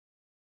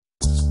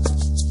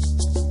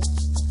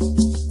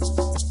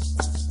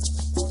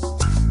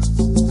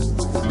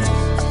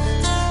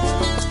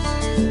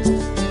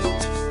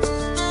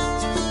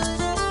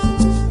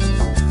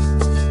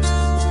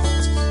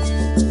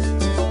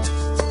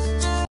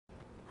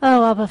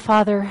Abba,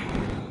 Father,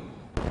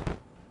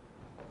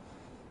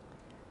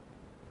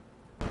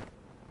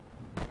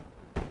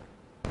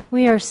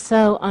 we are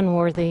so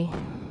unworthy.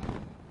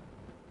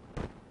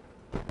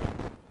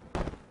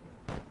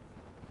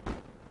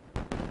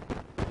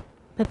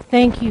 But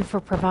thank you for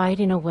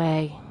providing a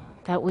way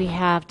that we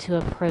have to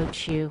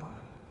approach you.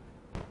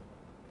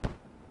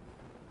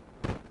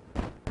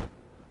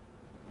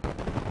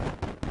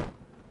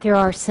 Through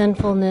our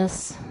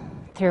sinfulness,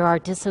 through our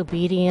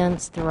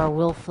disobedience, through our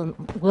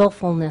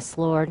willfulness,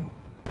 Lord,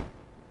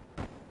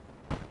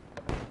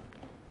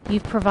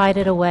 you've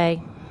provided a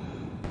way.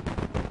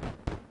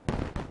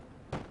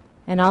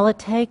 And all it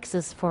takes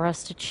is for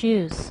us to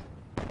choose.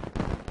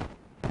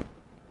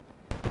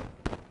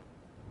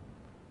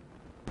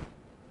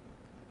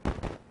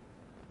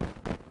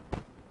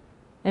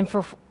 And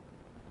for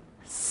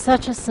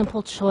such a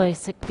simple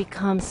choice, it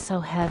becomes so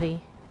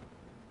heavy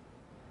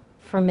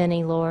for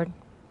many, Lord.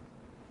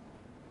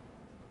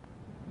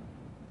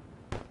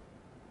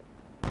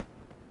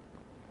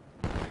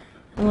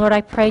 And Lord,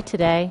 I pray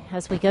today,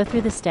 as we go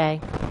through this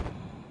day,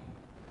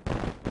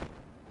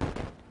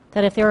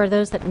 that if there are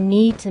those that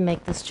need to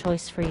make this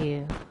choice for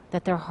you,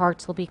 that their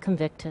hearts will be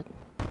convicted.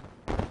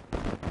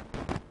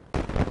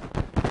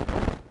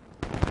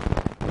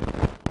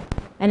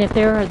 And if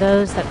there are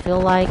those that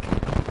feel like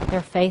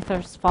their faith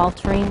is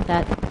faltering,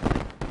 that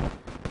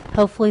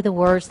hopefully the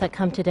words that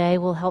come today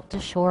will help to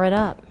shore it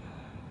up.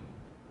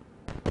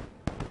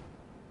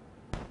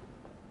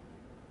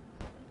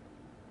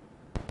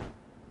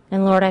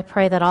 And Lord, I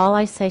pray that all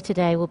I say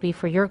today will be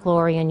for your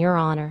glory and your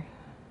honor.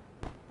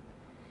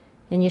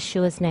 In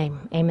Yeshua's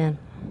name, amen.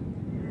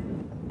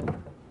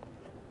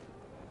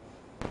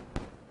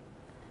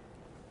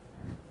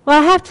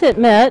 Well, I have to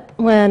admit,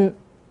 when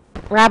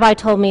Rabbi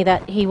told me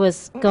that he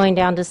was going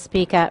down to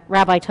speak at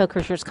Rabbi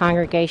Toker's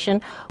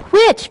congregation,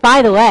 which,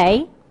 by the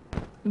way,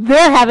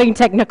 they're having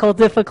technical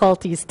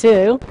difficulties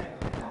too.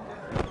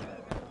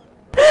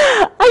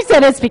 I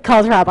said it's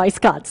because Rabbi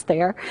Scott's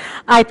there.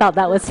 I thought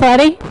that was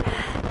funny.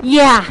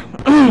 Yeah,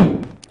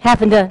 I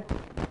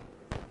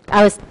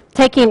was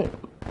taking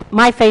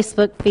my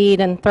Facebook feed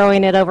and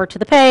throwing it over to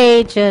the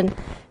page and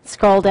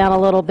scroll down a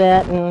little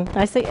bit, and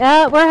I say,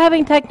 we're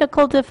having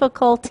technical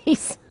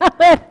difficulties. I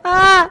went,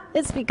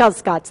 it's because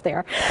Scott's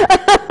there.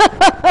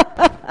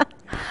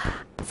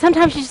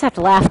 Sometimes you just have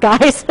to laugh,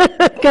 guys,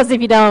 because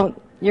if you don't,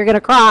 you're going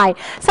to cry.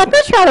 So I'd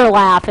much rather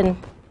laugh. And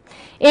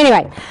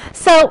anyway,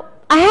 so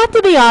I have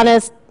to be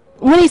honest,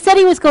 when he said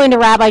he was going to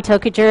Rabbi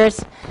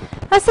Tokajer's,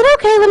 I said,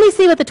 okay, let me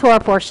see what the Torah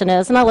portion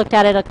is. And I looked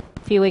at it a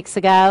few weeks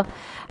ago.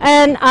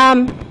 And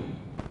I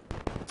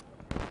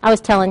was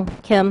telling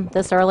Kim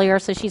this earlier,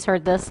 so she's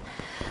heard this.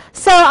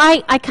 So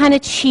I kind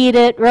of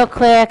cheated real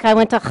quick. I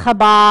went to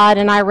Chabad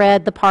and I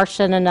read the Parsha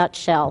in a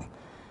nutshell.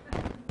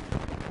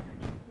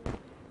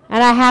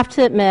 And I have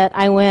to admit,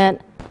 I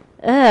went,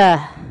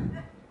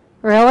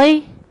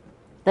 really?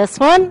 This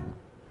one?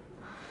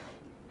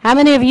 How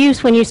many of you,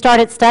 when you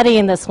started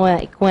studying this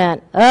week,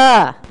 went,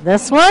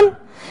 this one?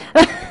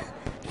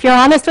 If you're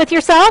honest with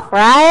yourself,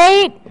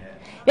 right?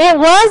 It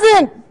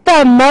wasn't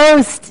the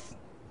most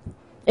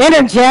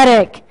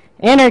energetic,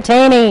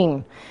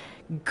 entertaining,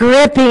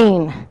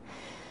 gripping.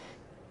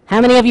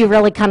 How many of you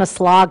really kind of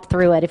slogged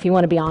through it, if you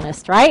want to be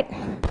honest, right?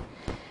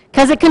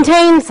 Because it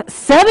contains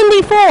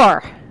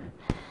 74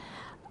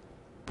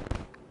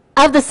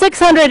 of the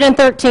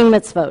 613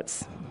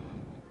 mitzvot.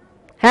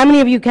 How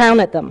many of you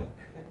counted them?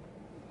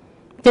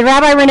 Did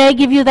Rabbi Renee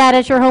give you that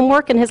as your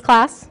homework in his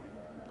class?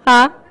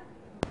 Huh?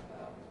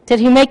 Did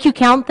he make you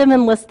count them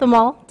and list them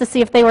all to see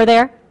if they were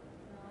there?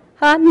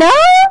 Huh? No?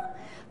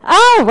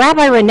 Oh,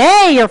 Rabbi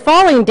Renee, you're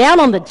falling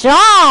down on the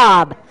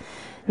job.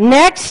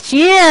 Next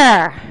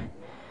year,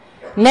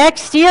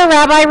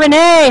 Rabbi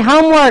Renee,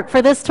 homework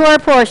for this Torah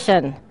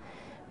portion.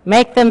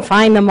 Make them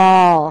find them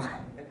all.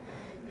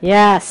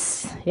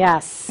 Yes.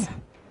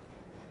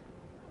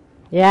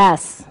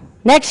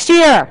 Next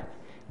year,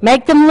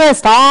 make them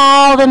list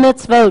all the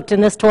mitzvot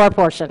in this Torah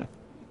portion.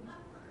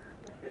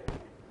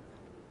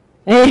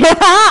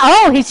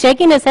 Oh, he's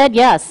shaking his head,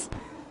 yes.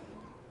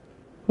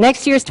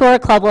 Next year's Torah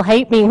Club will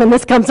hate me when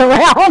this comes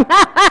around.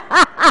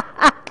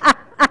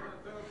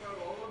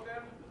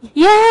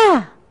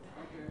 Yeah.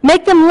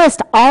 Make them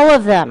list all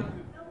of them.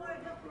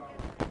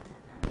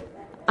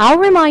 I'll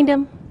remind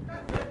him.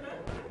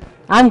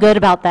 I'm good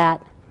about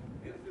that.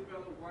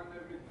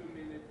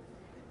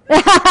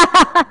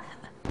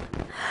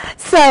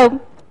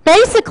 So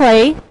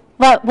basically,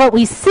 what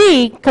we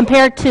see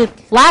compared to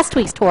last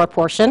week's Torah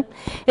portion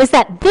is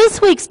that this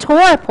week's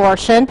Torah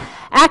portion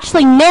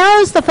actually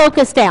narrows the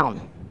focus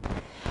down.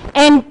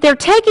 And they're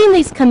taking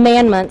these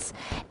commandments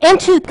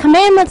into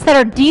commandments that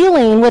are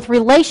dealing with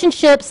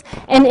relationships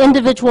and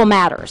individual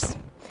matters.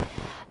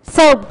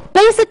 So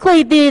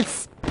basically,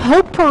 this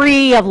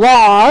potpourri of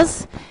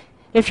laws,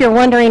 if you're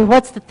wondering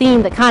what's the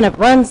theme that kind of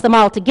runs them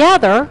all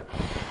together,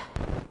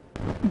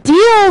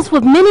 deals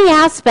with many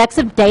aspects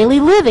of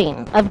daily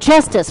living, of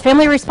justice,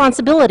 family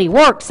responsibility,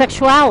 work,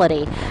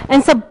 sexuality.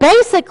 And so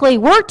basically,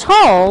 we're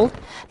told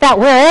that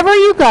wherever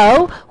you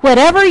go,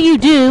 whatever you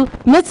do,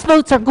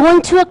 mitzvot are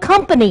going to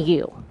accompany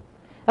you.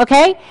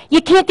 Okay?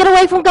 You can't get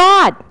away from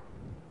God.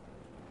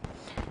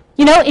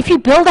 You know, if you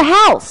build a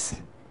house,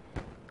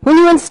 when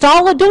you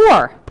install a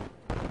door,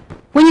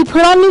 when you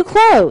put on new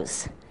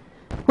clothes,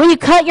 when you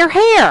cut your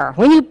hair,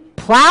 when you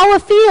plow a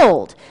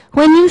field,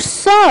 when you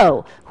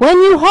sow, when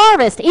you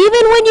harvest,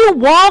 even when you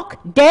walk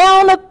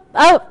down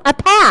a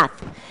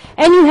path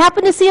and you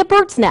happen to see a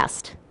bird's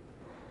nest.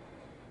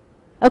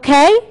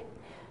 Okay?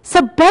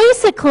 So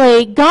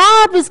basically,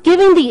 God was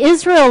giving the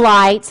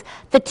Israelites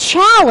the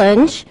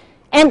challenge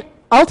and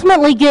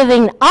ultimately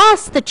giving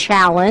us the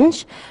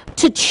challenge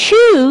to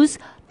choose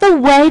the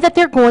way that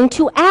they're going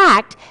to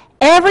act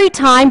every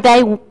time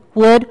they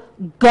would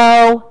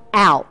go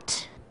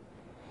out.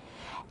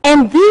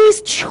 And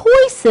these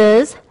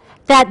choices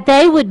that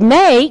they would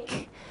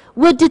make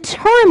would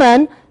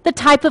determine the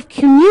type of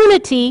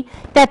community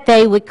that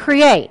they would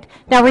create.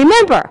 Now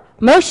remember,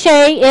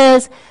 Moshe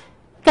is,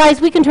 guys,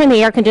 we can turn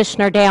the air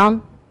conditioner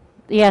down.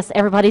 Yes,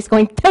 everybody's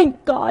going,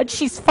 thank God,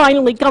 she's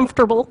finally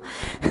comfortable.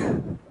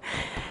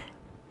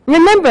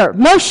 Remember,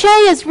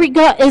 Moshe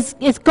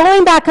is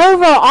going back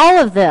over all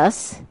of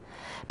this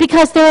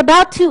because they're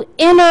about to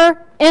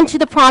enter into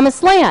the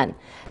promised land.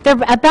 They're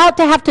about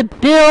to have to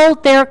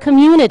build their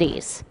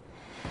communities.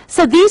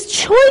 So these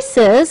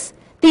choices,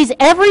 these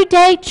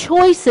everyday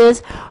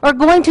choices, are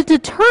going to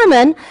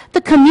determine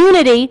the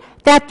community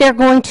that they're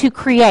going to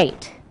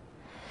create.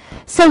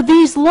 So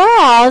these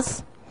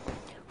laws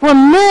were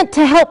meant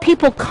to help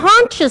people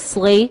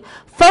consciously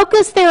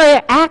focus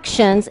their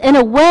actions in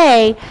a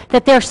way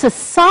that their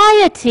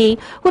society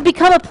would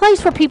become a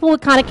place where people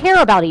would kind of care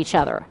about each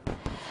other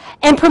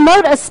and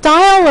promote a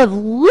style of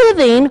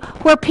living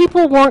where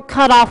people weren't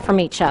cut off from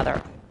each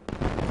other.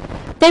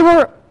 They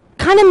were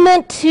kind of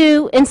meant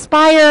to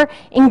inspire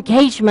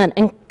engagement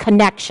and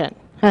connection,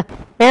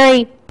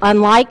 very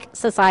unlike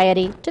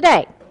society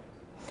today.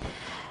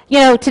 You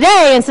know,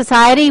 today in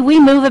society, we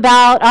move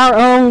about our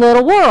own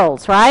little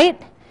worlds,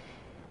 right?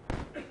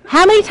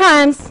 How many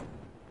times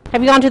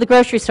have you gone to the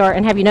grocery store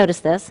and have you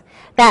noticed this,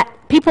 that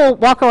people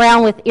walk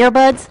around with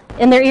earbuds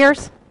in their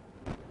ears?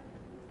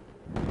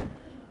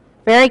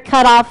 Very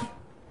cut off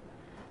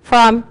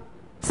from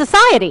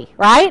society,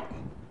 right?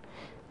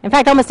 In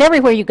fact, almost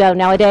everywhere you go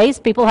nowadays,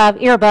 people have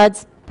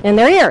earbuds in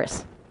their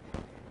ears.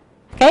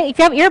 Okay, if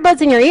you have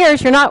earbuds in your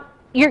ears,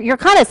 you're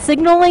kind of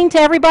signaling to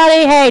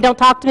everybody, hey, don't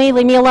talk to me,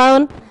 leave me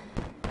alone.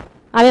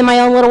 I'm in my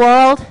own little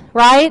world,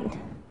 right?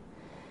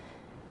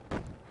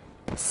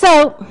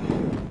 So,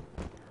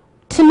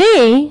 to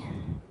me,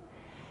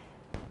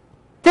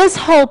 this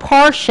whole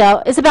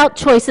parsha is about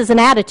choices and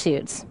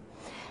attitudes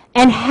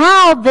and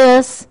how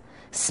this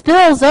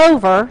spills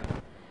over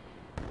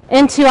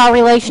into our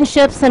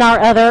relationships and our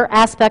other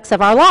aspects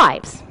of our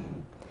lives.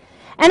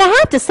 And I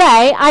have to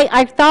say,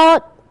 I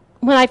thought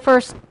when I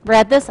first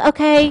read this,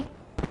 okay,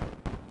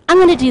 I'm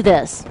going to do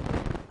this.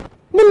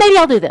 Then maybe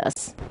I'll do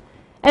this.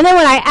 And then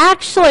when I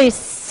actually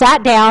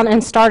sat down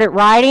and started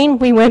writing,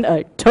 we went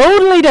a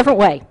totally different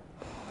way.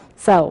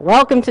 So,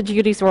 welcome to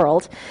Judy's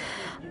world.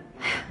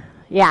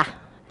 Yeah.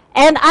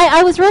 And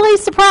I was really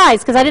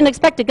surprised because I didn't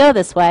expect to go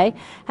this way.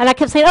 And I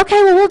kept saying,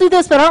 okay, well, we'll do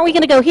this, but aren't we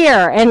going to go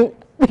here? And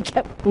we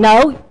kept,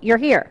 no, you're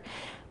here.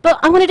 But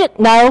I wanted it,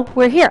 no,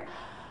 we're here.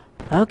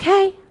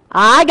 Okay,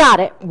 I got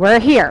it, we're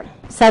here.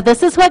 So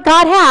this is what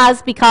God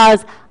has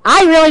because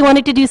I really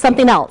wanted to do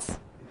something else.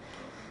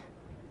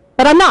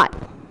 But I'm not.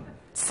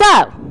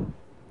 So,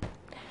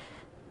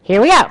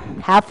 here we go.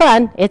 Have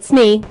fun. It's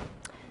me.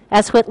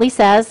 As Whitley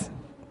says,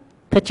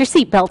 put your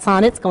seatbelts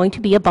on. It's going to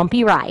be a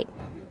bumpy ride.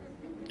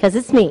 Because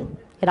it's me.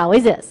 It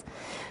always is.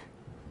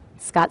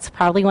 Scott's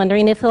probably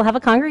wondering if he'll have a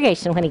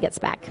congregation when he gets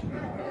back.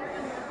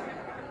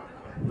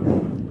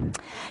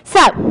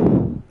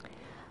 So,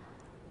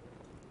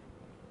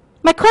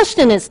 my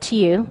question is to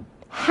you,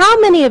 how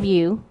many of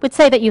you would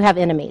say that you have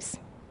enemies?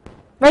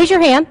 Raise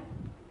your hand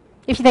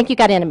if you think you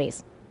got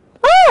enemies.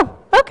 Oh,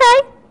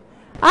 okay.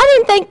 I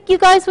didn't think you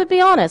guys would be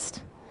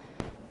honest.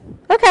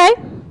 Okay.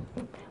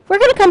 We're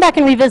going to come back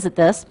and revisit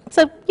this.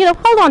 So,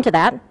 hold on to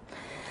that.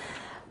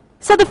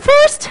 So the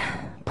first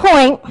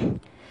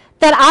point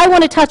that I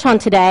want to touch on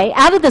today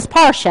out of this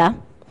parsha,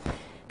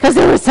 because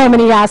there were so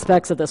many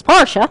aspects of this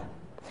parsha,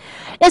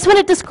 is when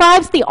it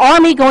describes the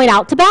army going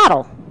out to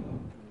battle.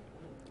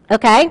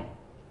 Okay?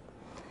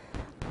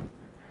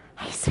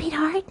 Hey,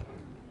 sweetheart.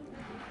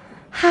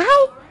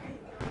 Hi.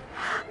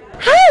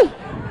 Hi.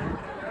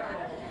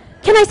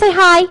 Can I say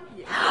hi?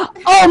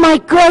 Oh, my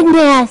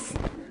goodness.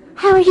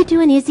 How are you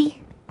doing,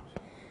 Izzy?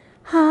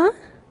 Huh?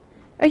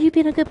 Are you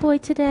being a good boy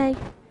today?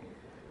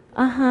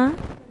 Uh-huh.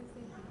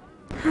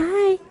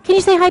 Hi. Can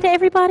you say hi to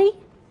everybody?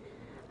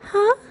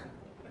 Huh?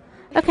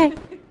 Okay.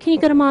 Can you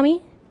go to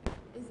Mommy?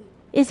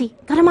 Izzy,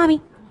 go to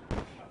Mommy.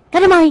 Go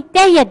to Mommy.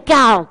 There you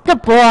go.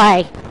 Good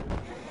boy.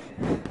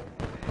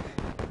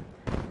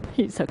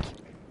 He's so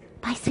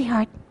cute. Bye,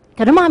 sweetheart.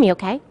 Go to Mommy,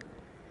 okay?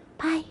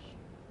 Bye.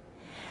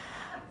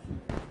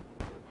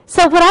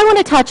 So what I want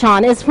to touch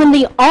on is when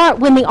the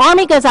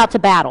army goes out to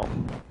battle.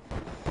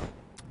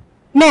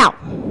 Now,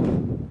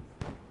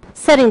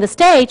 setting the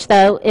stage,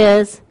 though,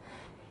 is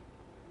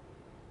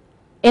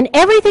in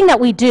everything that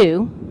we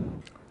do,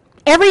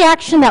 every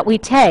action that we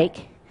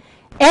take,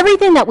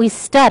 everything that we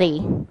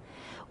study,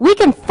 we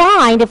can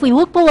find, if we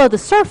look below the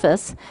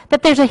surface,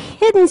 that there's a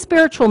hidden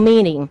spiritual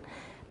meaning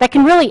that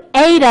can really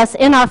aid us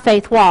in our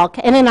faith walk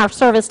and in our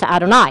service to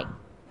Adonai.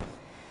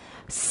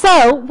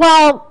 So,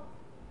 while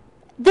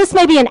this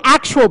may be an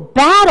actual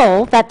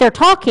battle that they're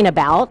talking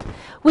about,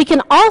 we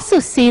can also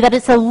see that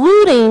it's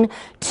alluding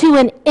to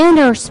an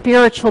inner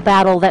spiritual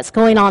battle that's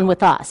going on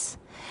with us.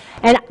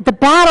 And the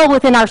battle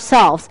within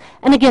ourselves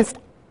and against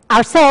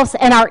ourselves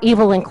and our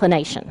evil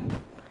inclination.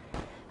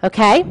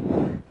 Okay?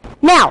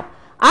 Now,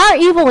 our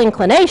evil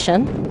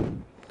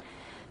inclination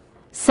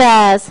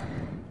says,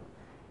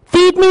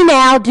 feed me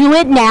now, do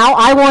it now,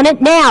 I want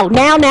it now,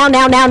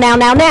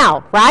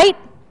 now, right?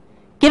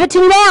 Give it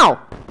to me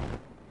now.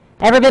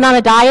 Ever been on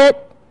a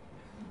diet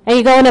and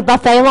you go in a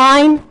buffet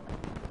line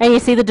and you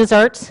see the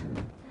desserts,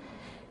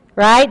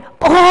 right?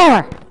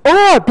 Or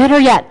better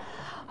yet,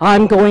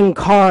 I'm going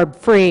carb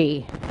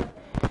free.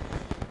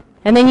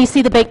 And then you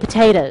see the baked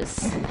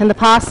potatoes and the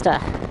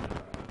pasta,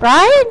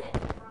 right?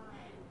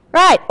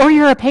 Right, or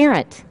you're a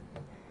parent,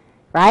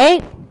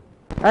 right?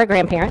 Or a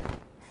grandparent.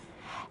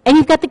 And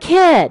you've got the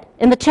kid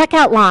in the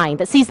checkout line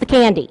that sees the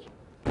candy.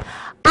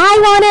 I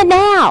want it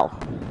now.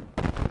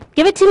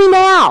 Give it to me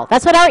now.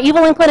 That's what our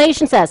evil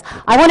inclination says.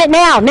 I want it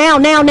now.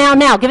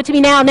 Give it to me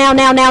now.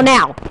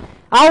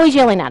 Always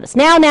yelling at us.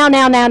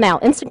 Now.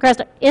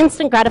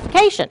 Instant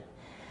gratification.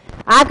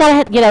 I've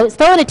got to, it's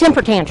throwing a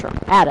temper tantrum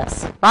at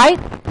us, right?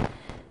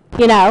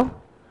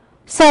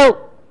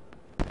 So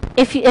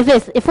if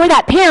we're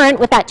that parent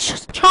with that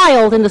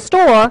child in the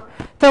store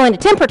throwing a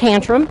temper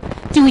tantrum,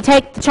 do we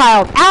take the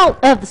child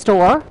out of the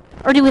store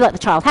or do we let the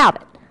child have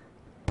it?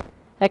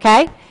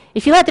 Okay?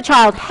 If you let the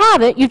child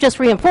have it, you've just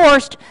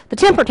reinforced the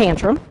temper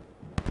tantrum.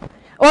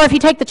 Or if you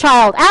take the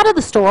child out of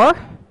the store,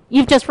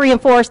 you've just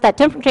reinforced that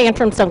temper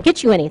tantrums don't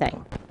get you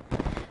anything.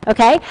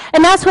 Okay?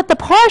 And that's what the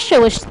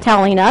Parsha is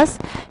telling us,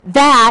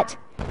 that,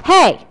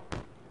 hey,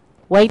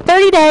 wait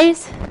 30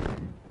 days,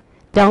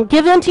 don't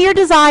give in to your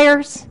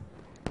desires,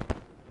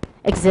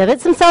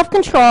 exhibit some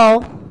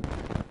self-control,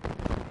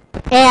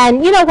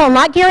 and, well,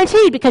 not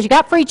guaranteed because you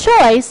got free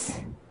choice,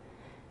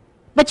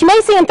 but you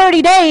may see in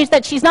 30 days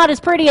that she's not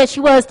as pretty as she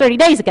was 30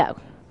 days ago.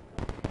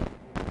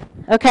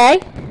 Okay?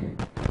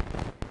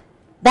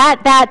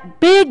 That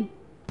big,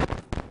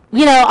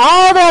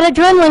 all that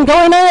adrenaline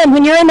going in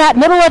when you're in that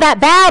middle of that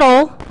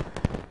battle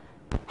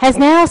has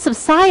now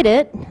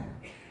subsided,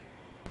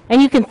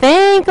 and you can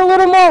think a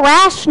little more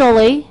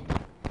rationally,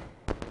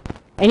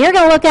 and you're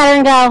going to look at her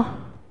and go,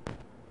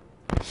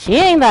 she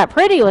ain't that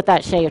pretty with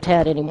that shaved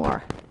head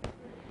anymore.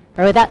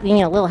 Or with that,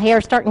 little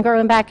hair starting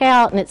growing back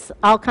out, and it's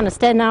all kind of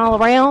standing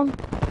all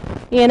around,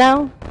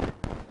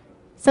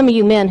 Some of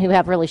you men who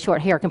have really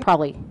short hair can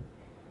probably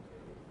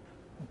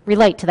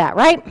relate to that,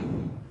 right?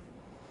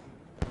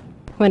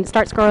 When it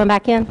starts growing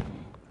back in,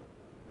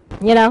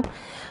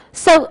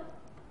 So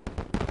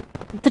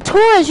the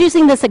Torah is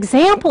using this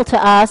example to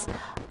us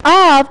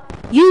of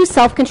use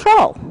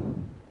self-control.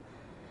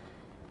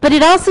 But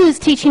it also is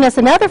teaching us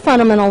another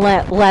fundamental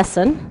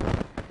lesson,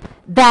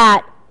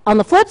 that on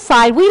the flip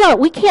side,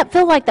 we can't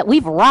feel like that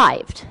we've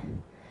arrived.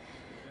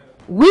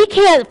 We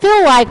can't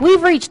feel like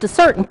we've reached a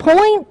certain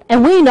point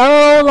and we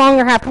no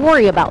longer have to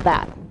worry about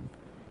that.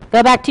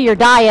 Go back to your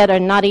diet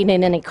and not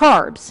eating any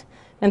carbs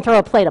and throw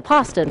a plate of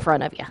pasta in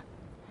front of you.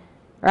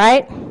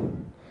 Right?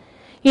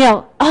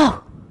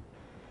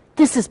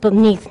 This is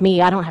beneath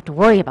me. I don't have to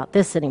worry about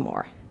this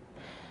anymore.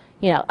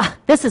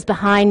 This is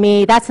behind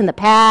me. That's in the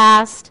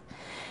past.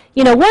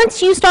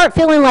 Once you start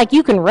feeling like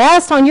you can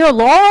rest on your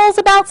laurels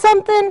about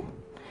something,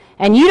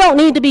 and you don't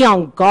need to be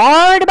on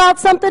guard about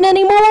something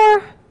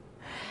anymore,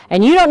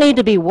 and you don't need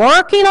to be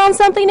working on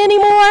something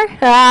anymore,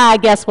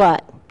 guess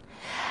what?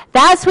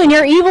 That's when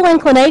your evil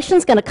inclination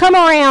is going to come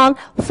around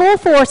full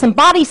force and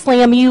body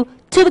slam you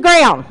to the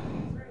ground.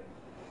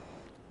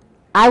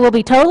 I will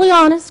be totally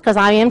honest, because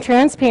I am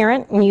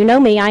transparent, and you know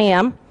me, I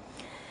am.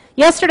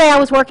 Yesterday I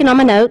was working on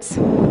my notes.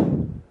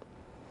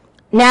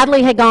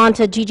 Natalie had gone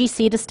to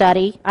GGC to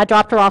study. I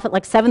dropped her off at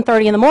like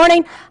 7:30 in the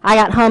morning. I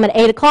got home at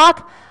 8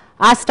 o'clock.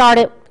 I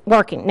started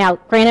working. Now,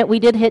 granted, we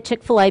did hit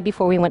Chick-fil-A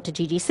before we went to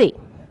GGC.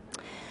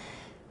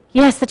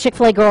 Yes, the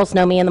Chick-fil-A girls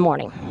know me in the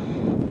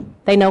morning.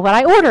 They know what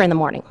I order in the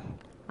morning.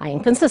 I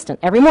am consistent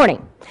every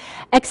morning.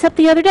 Except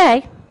the other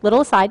day, little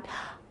aside,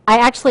 I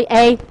actually,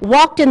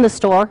 walked in the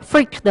store,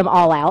 freaked them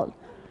all out.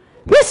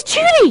 Miss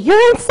Judy,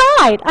 you're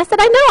inside. I said,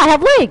 I know, I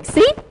have legs,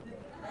 see?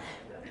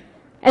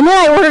 And then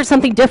I ordered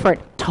something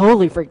different.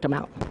 Totally freaked them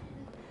out.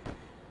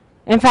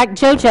 In fact,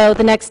 JoJo,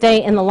 the next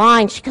day in the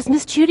line, she goes,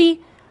 Miss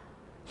Judy,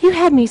 you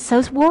had me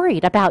so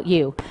worried about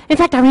you. In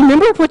fact, I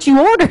remembered what you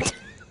ordered.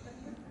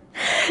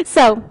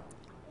 So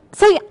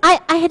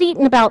I had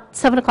eaten about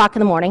 7 o'clock in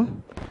the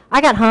morning.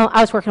 I got home. I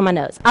was working on my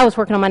notes. I was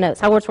working on my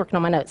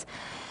notes.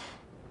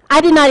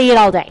 I did not eat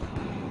all day.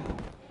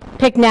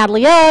 Picked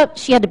Natalie up.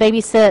 She had to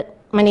babysit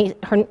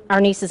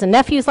our nieces and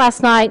nephews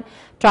last night.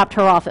 dropped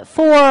her off at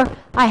 4.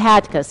 I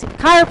had to go see the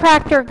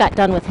chiropractor, got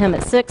done with him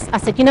at 6. I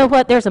said, you know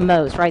what, there's a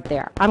Moe's right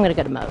there. I'm going to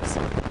go to Moe's.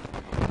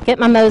 Get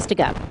my Moe's to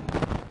go.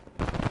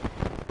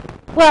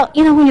 Well,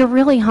 you know, when you're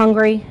really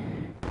hungry,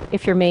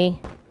 if you're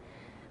me,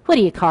 what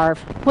do you carve?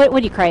 What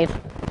do you crave?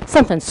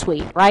 Something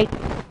sweet, right?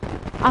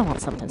 I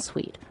want something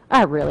sweet.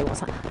 I really want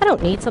something. I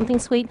don't need something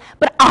sweet,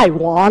 but I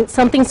want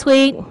something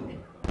sweet.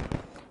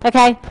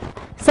 Okay?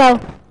 So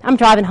I'm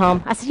driving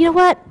home. I said, you know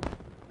what?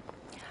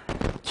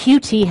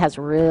 QT has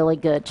really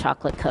good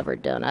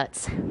chocolate-covered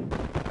donuts.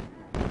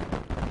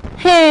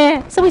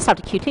 So we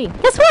stopped at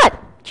QT. Guess what?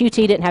 QT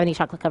didn't have any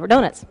chocolate-covered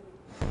donuts.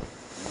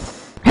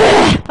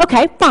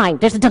 Okay, fine.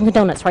 There's a Dunkin'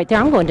 Donuts right there.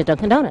 I'm going to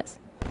Dunkin' Donuts.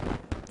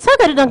 So I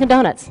go to Dunkin'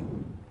 Donuts.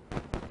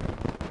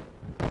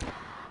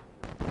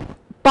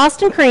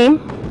 Boston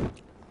cream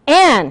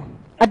and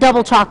a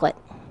double chocolate.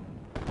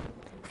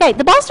 Okay,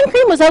 the Boston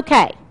cream was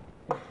okay.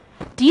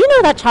 Do you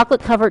know that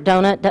chocolate-covered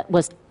donut that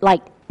was,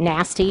 like,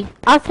 nasty?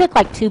 I took,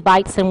 like, 2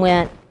 bites and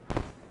went,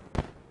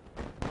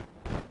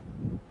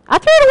 I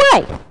threw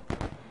it away.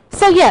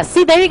 So, yes,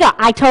 see, there you go.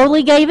 I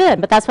totally gave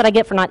in, but that's what I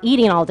get for not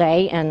eating all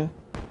day, and,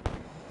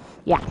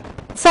 yeah.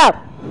 So,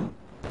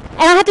 and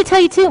I have to tell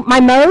you, too, my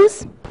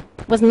Moe's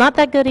was not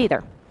that good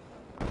either.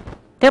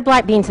 Their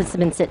black beans has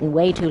been sitting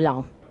way too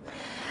long.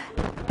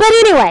 But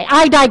anyway,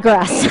 I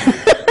digress.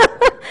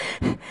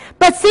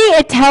 But see,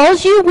 it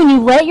tells you when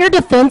you let your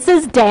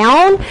defenses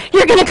down,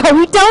 you're going to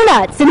go eat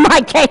donuts, in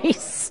my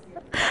case.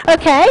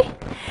 Okay?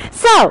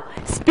 So,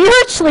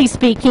 spiritually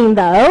speaking,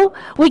 though,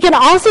 we can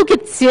also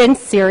get in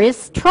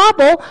serious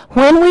trouble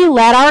when we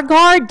let our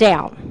guard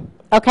down.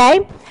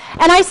 Okay?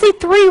 And I see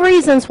 3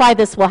 reasons why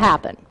this will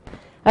happen.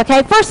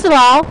 Okay? First of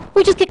all,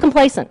 we just get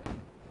complacent.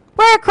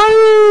 We're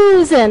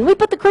cruising. We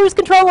put the cruise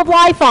control of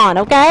life on,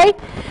 okay?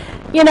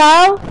 You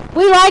know,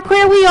 we like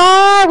where we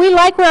are. We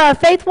like where our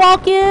faith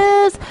walk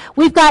is.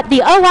 We've got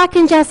the, oh, I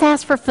can just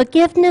ask for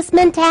forgiveness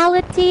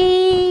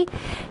mentality.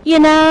 You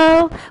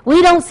know,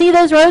 we don't see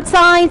those road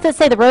signs that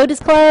say the road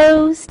is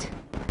closed.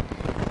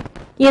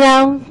 You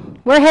know,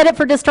 we're headed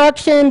for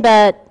destruction,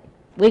 but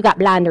we've got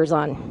blinders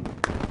on.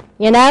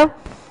 You know,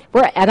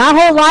 and our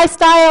whole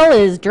lifestyle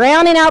is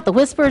drowning out the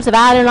whispers of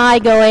Adonai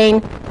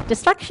going,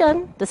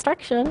 destruction,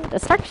 destruction,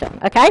 destruction,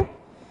 okay?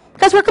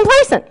 Because we're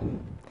complacent.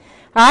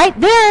 All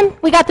right, then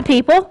we got the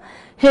people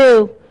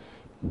who,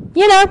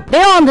 you know,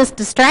 they're on this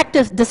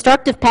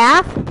destructive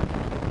path.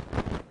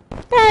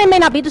 It may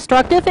not be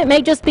destructive. It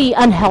may just be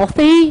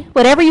unhealthy,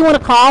 whatever you want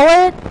to call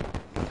it.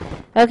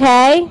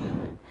 Okay?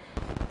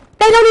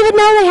 They don't even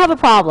know they have a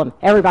problem.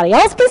 Everybody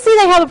else can see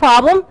they have a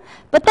problem,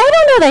 but they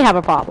don't know they have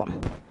a problem.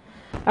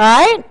 All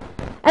right?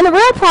 And the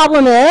real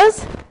problem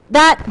is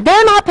that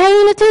they're not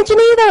paying attention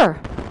either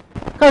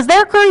because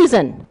they're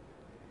cruising.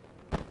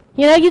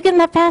 You know, you get in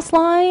that fast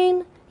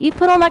line. You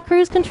put on that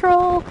cruise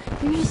control,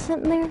 you're just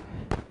sitting there,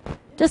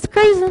 just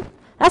cruising.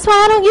 That's why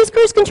I don't use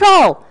cruise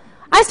control.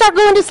 I start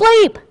going to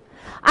sleep.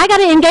 I got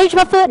to engage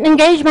my foot and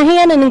engage my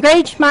hand and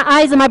engage my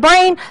eyes and my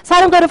brain so I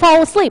don't go to fall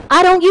asleep.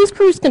 I don't use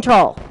cruise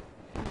control.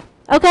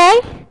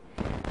 Okay?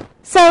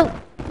 So,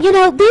 you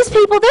know, these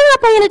people, they're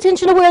not paying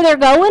attention to where they're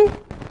going.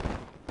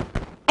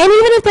 And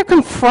even if they're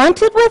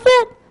confronted with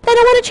it, they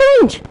don't want to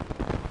change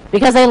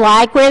because they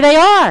like where they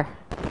are.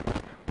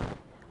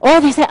 Or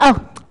they say,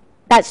 oh,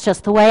 that's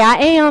just the way I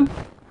am.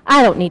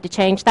 I don't need to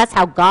change. That's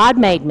how God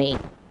made me.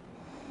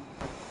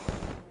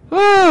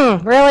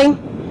 Really?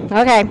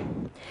 Okay.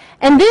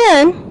 And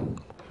then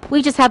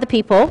we just have the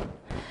people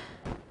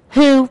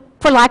who,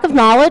 for lack of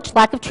knowledge,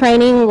 lack of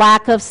training,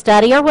 lack of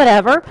study or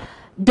whatever,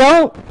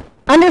 don't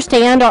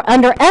understand or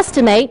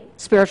underestimate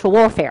spiritual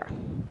warfare.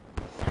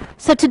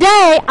 So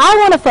today, I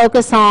want to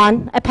focus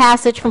on a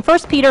passage from 1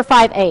 Peter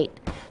 5:8.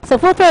 So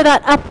if we'll throw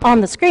that up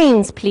on the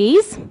screens,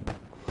 please.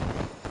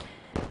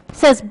 It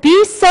says,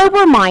 be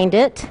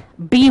sober-minded,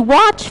 be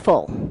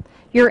watchful.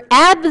 Your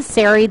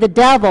adversary, the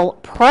devil,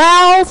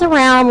 prowls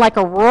around like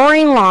a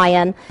roaring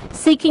lion,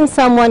 seeking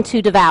someone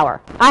to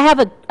devour. I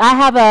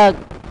have a,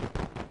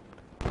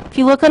 if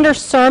you look under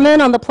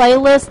sermon on the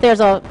playlist,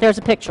 there's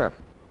a picture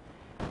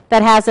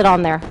that has it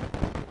on there.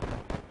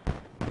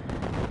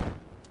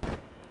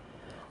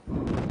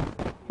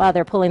 Wow,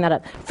 they're pulling that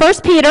up.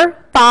 1 Peter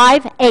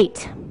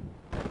 5:8.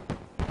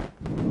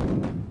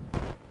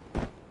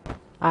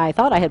 I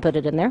thought I had put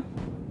it in there.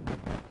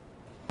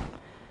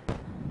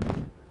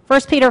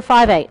 1 Peter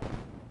 5:8.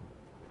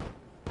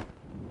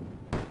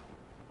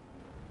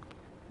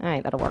 All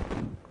right, that'll work.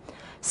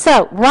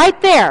 So, right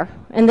there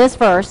in this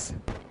verse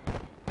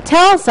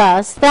tells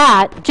us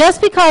that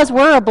just because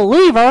we're a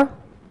believer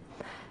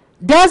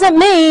doesn't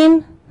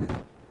mean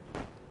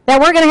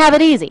that we're going to have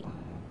it easy.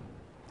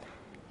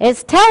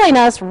 It's telling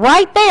us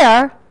right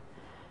there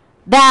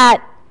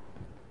that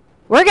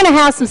we're going to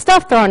have some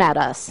stuff thrown at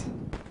us.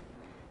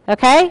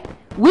 Okay?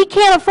 We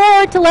can't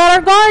afford to let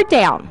our guard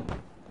down.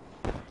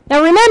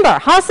 Now remember,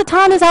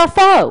 Hasatan is our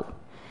foe,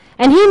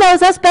 and he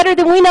knows us better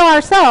than we know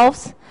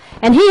ourselves,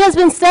 and he has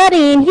been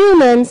studying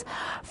humans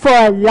for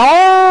a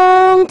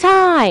long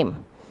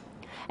time,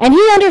 and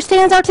he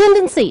understands our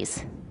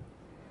tendencies.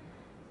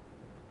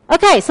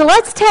 Okay, so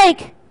let's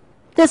take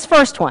this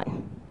first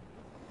one.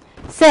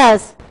 It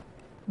says,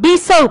 be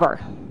sober.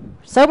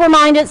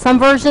 Sober-minded, some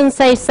versions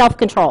say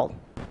self-controlled.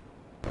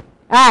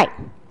 All right,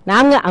 now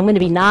I'm going to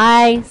be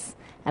nice,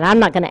 and I'm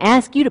not going to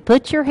ask you to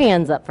put your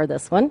hands up for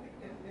this one.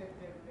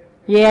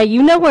 Yeah,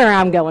 you know where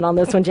I'm going on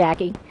this one,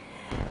 Jackie.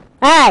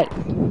 All right,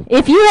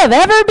 if you have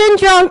ever been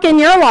drunk in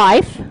your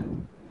life,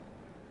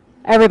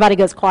 everybody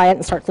goes quiet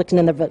and starts looking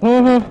in their book.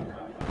 No,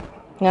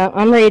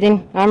 I'm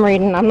reading,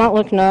 I'm not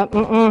looking up.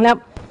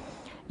 Nope.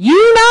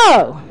 You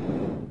know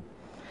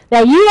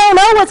that you don't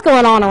know what's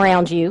going on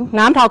around you.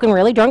 Now, I'm talking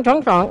really drunk,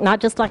 not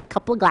just like a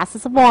couple of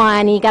glasses of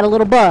wine and you got a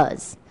little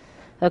buzz,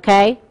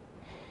 okay?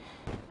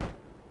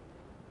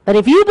 But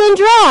if you've been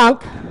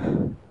drunk,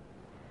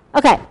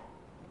 okay,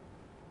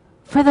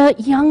 for the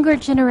younger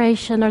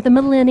generation or the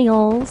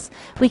millennials,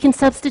 we can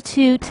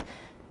substitute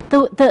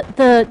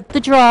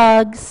the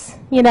drugs,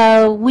 you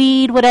know,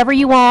 weed, whatever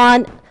you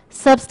want,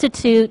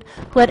 substitute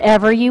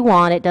whatever you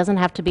want. It doesn't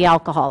have to be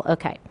alcohol,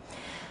 okay.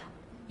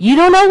 You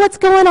don't know what's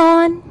going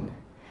on.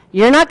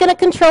 You're not going to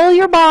control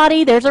your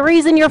body. There's a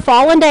reason you're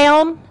falling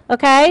down,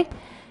 okay?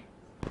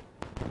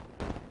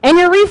 And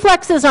your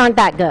reflexes aren't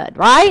that good,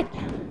 right?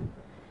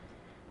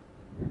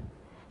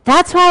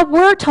 That's why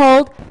we're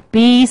told,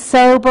 be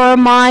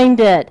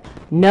sober-minded.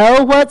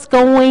 Know what's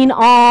going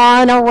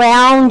on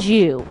around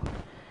you.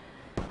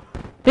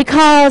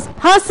 Because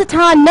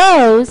Hasatan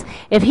knows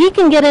if he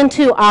can get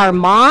into our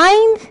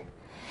mind,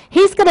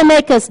 he's going to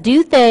make us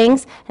do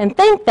things and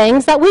think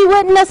things that we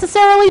wouldn't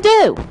necessarily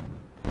do.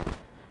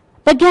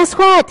 But guess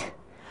what?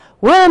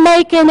 We're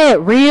making it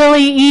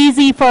really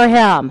easy for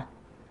him.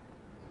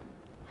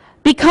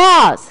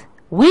 Because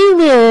we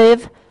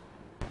live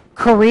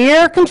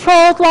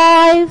career-controlled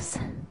lives,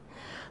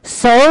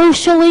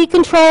 socially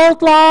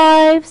controlled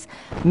lives,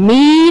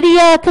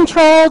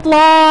 media-controlled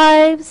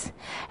lives,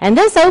 and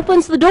this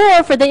opens the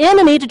door for the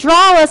enemy to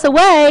draw us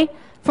away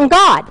from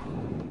God.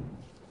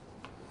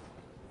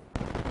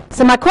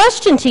 So my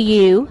question to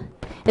you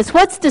is,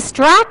 what's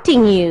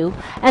distracting you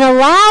and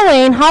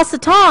allowing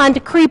Hasatan to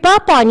creep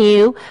up on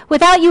you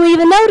without you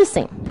even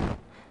noticing?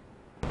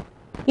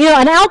 You know,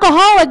 an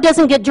alcoholic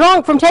doesn't get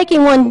drunk from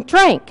taking one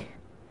drink.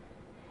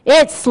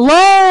 It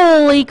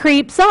slowly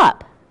creeps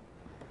up.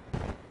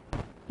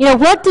 You know,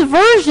 what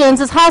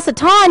diversions is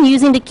Hasatan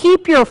using to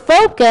keep your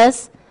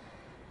focus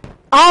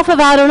off of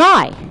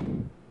Adonai?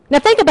 Now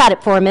think about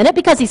it for a minute,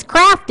 because he's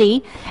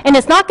crafty and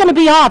it's not going to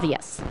be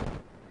obvious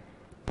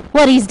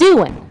what he's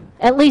doing,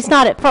 at least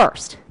not at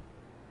first.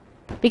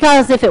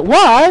 Because if it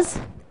was,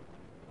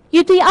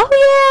 you'd be,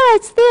 oh yeah,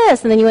 it's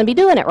this, and then you wouldn't be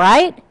doing it,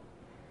 right?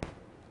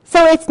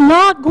 So it's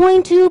not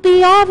going to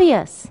be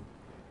obvious.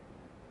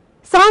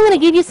 So I'm going to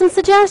give you some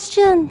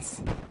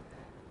suggestions.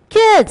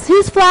 Kids,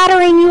 who's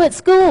flattering you at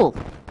school?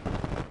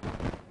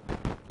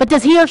 But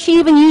does he or she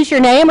even use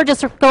your name, or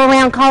just go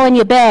around calling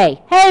you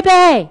Bay? Hey,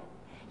 Bay,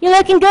 you're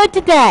looking good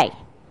today.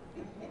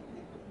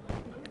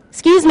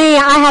 Excuse me,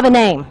 I have a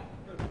name.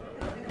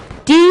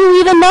 Do you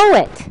even know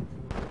it?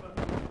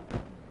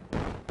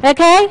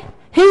 Okay?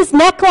 Whose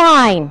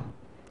neckline,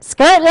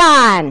 skirt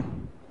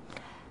line,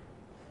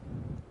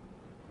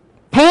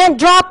 pant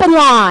dropping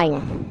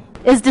line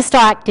is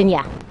distracting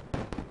you?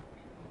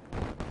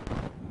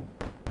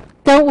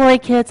 Don't worry,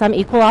 kids, I'm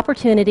equal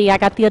opportunity. I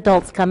got the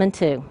adults coming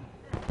too.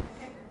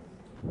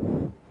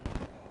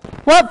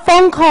 What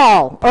phone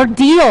call or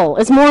deal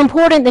is more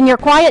important than your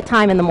quiet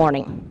time in the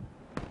morning?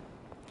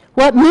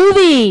 What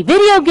movie,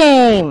 video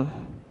game,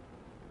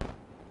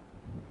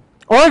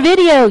 or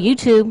video,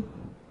 YouTube?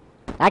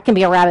 That can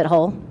be a rabbit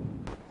hole.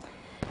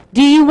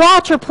 Do you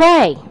watch or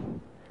play,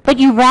 but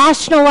you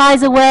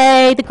rationalize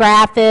away the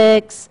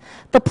graphics,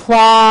 the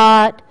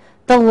plot,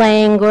 the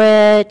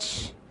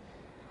language?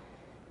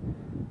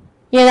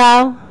 You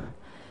know?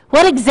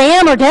 What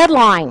exam or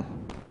deadline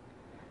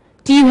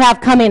do you have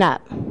coming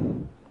up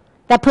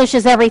that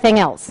pushes everything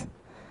else?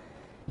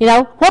 You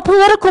know, what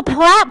political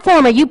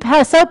platform are you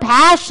so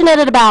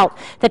passionate about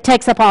that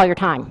takes up all your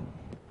time?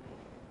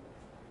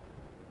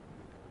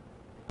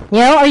 You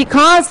know, are you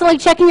constantly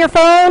checking your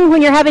phone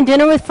when you're having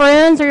dinner with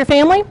friends or your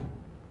family?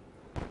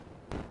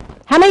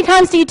 How many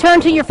times do you turn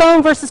to your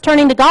phone versus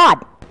turning to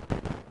God?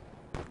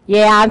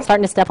 Yeah, I'm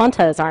starting to step on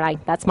toes, aren't I?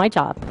 That's my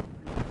job.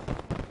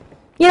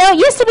 You know, it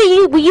used to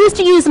be, we used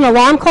to use an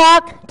alarm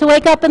clock to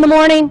wake up in the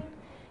morning.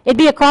 It'd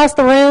be across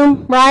the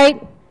room,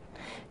 right?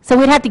 So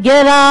we'd have to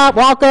get up,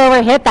 walk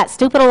over, hit that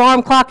stupid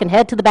alarm clock, and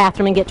head to the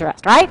bathroom and get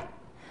dressed, right?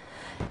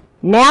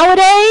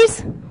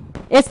 Nowadays,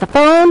 it's the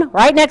phone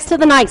right next to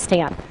the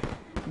nightstand.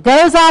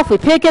 Goes off, we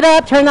pick it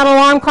up, turn that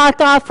alarm clock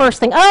off,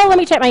 first thing, oh, let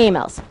me check my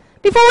emails.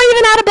 Before we're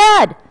even out of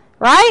bed,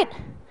 right?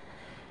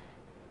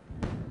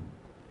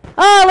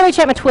 Oh, let me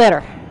check my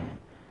Twitter.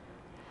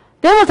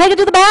 Then we'll take it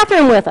to the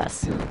bathroom with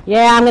us.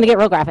 Yeah, I'm going to get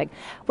real graphic.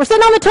 We're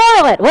sitting on the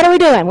toilet. What are we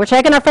doing? We're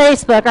checking our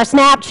Facebook, our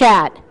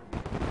Snapchat,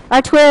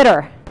 our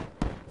Twitter,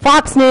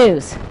 Fox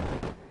News.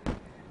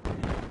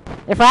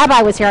 If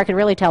Rabbi was here, I could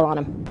really tell on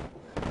him.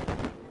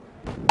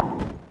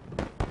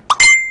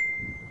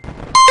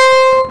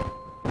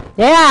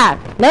 Yeah,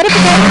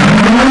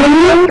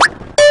 notification.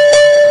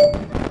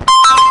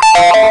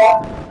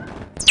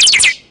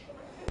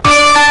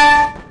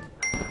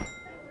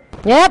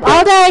 Yep,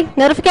 all day,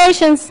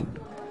 notifications.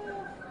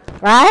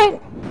 Right?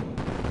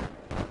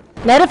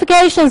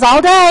 Notifications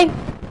all day.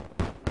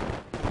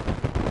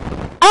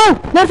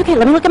 Oh, notification,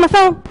 let me look at my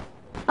phone.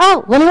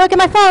 Oh, let me look at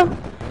my phone.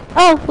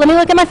 Oh, let me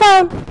look at my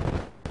phone.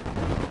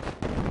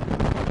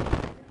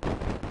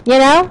 You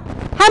know?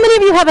 How many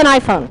of you have an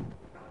iPhone?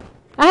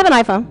 I have an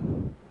iPhone.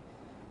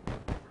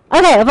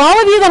 Okay, of all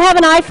of you that have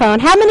an iPhone,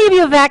 how many of you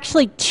have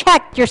actually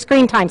checked your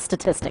screen time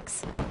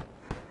statistics?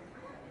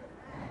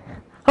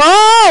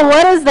 Oh,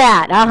 what is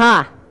that?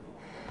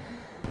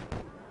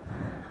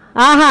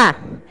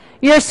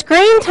 Your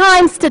screen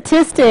time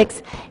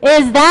statistics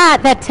is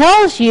that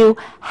tells you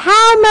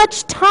how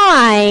much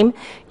time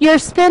you're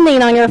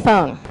spending on your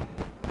phone.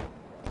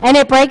 And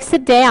it breaks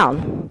it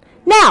down.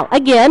 Now,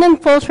 again, in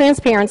full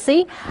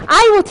transparency,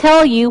 I will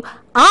tell you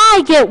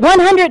I get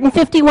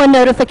 151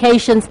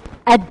 notifications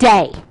a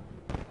day.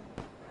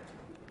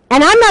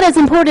 And I'm not as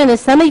important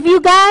as some of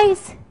you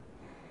guys,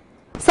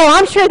 so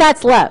I'm sure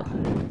that's low.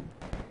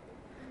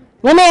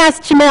 Let me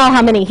ask Jamel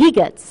how many he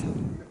gets.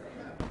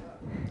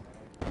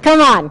 Come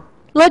on,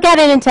 look at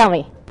it and tell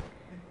me.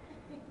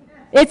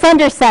 It's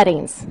under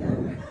settings.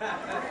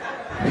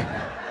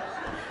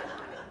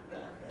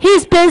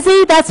 He's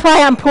busy, that's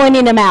why I'm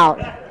pointing him out.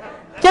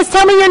 Just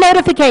tell me your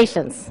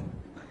notifications.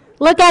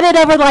 Look at it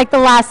over like the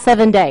last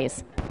 7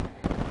 days.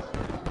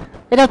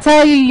 It'll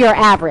tell you your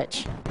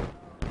average.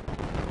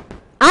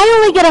 I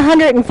only get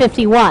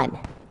 151.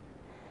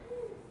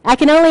 I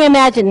can only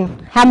imagine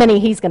how many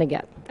he's going to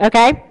get,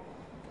 okay?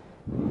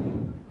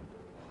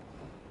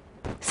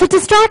 So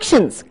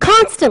distractions,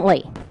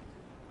 constantly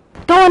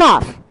going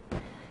off.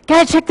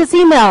 Got to check this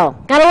email.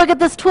 Got to look at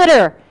this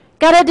Twitter.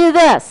 Got to do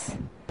this.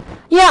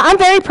 Yeah, I'm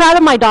very proud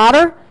of my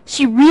daughter.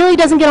 She really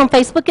doesn't get on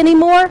Facebook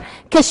anymore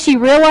because she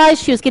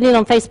realized she was getting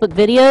on Facebook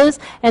videos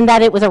and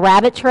that it was a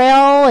rabbit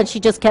trail, and she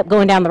just kept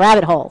going down the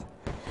rabbit hole.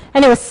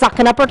 And it was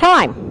sucking up her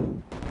time.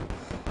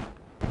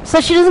 So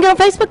she doesn't get on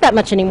Facebook that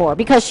much anymore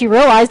because she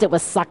realized it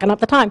was sucking up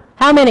the time.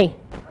 How many?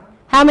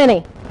 How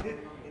many?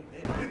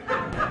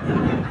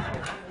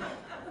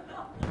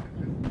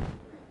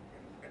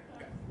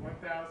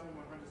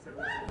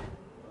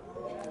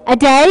 A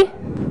day?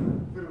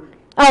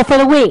 Oh, for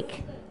the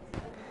week.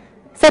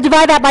 So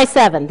divide that by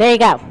 7. There you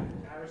go.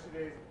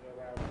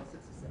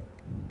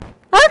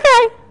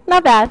 Okay,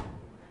 not bad.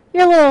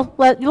 You're a little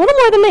more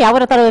than me. I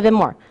would have thought it would have been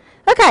more.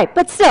 Okay,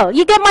 but still,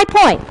 you get my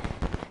point.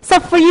 So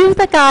for you,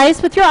 the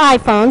guys with your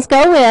iPhones,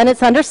 go in.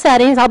 It's under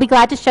settings. I'll be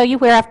glad to show you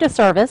where after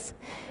service.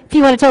 If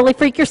you want to totally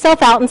freak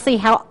yourself out and see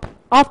how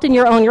often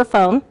you're on your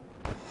phone.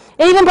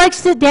 It even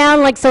breaks it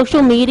down like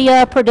social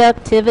media,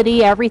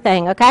 productivity,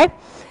 everything, okay?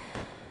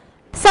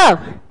 So,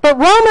 but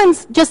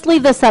Romans, just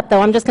leave this up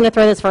though, I'm just going to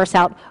throw this verse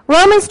out.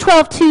 Romans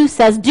 12:2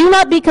 says, "Do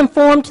not be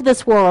conformed to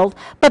this world,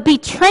 but be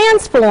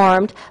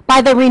transformed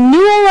by the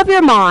renewal of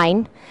your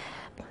mind,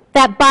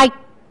 that by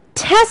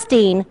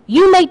testing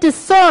you may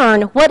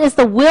discern what is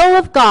the will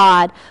of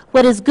God,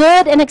 what is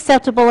good and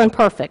acceptable and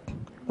perfect."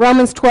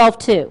 Romans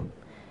 12:2.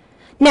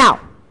 Now,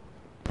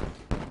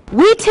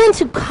 we tend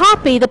to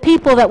copy the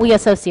people that we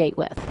associate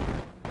with.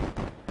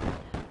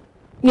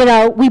 You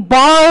know, we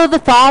borrow the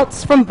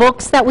thoughts from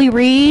books that we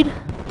read,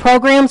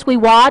 programs we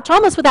watch,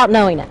 almost without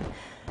knowing it.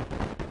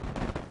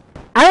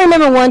 I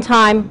remember one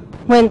time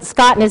when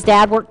Scott and his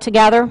dad worked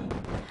together,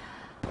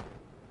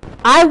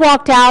 I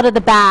walked out of the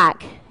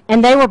back,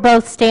 and they were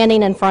both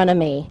standing in front of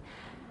me.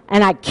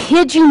 And I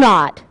kid you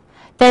not,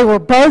 they were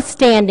both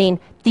standing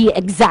the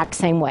exact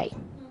same way.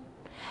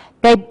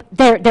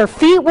 Their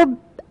feet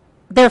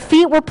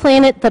were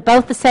planted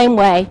both the same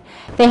way.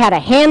 They had a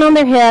hand on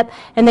their hip,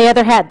 and they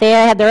had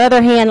their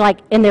other hand like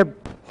either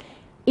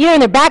in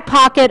their back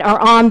pocket or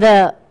on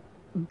the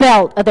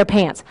belt of their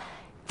pants.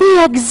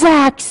 The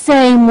exact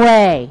same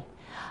way.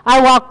 I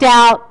walked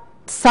out,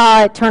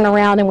 saw it, turned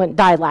around, and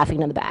died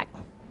laughing in the back.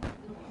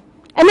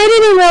 And they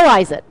didn't even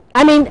realize it.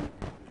 I mean,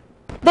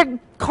 they're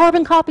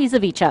carbon copies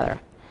of each other.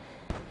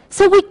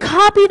 So we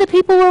copy the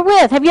people we're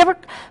with. Have you ever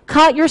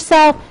caught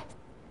yourself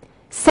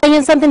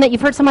saying something that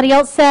you've heard somebody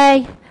else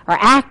say, or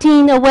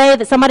acting a way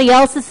that somebody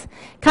else has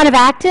kind of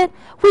acted?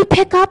 We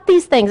pick up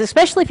these things,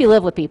 especially if you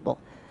live with people.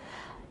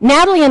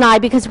 Natalie and I,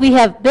 because we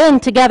have been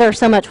together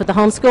so much with the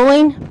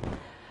homeschooling,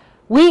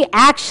 we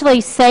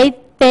actually say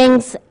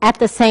things at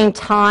the same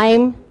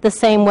time, the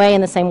same way,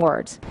 in the same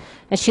words.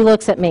 And she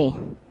looks at me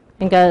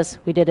and goes,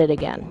 "We did it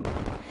again."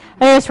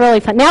 I mean, it's really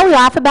fun. Now we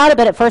laugh about it,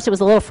 but at first it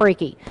was a little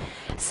freaky.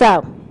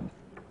 So,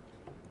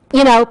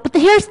 you know, but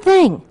here's the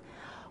thing.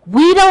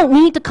 We don't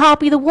need to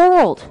copy the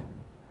world,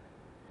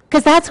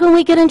 because that's when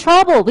we get in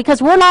trouble,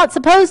 because we're not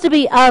supposed to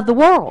be of the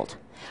world.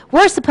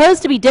 We're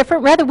supposed to be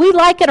different, whether we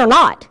like it or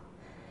not.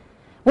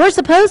 We're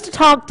supposed to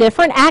talk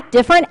different, act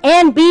different,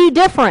 and be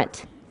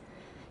different.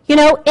 You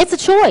know, it's a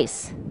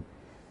choice.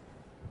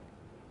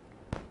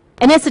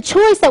 And it's a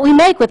choice that we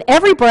make with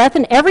every breath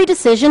and every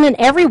decision and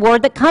every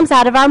word that comes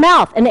out of our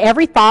mouth and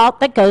every thought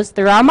that goes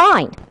through our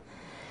mind.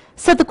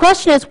 So the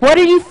question is, what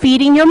are you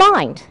feeding your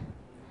mind?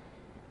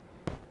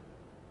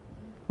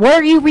 What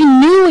are you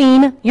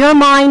renewing your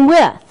mind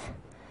with?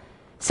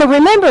 So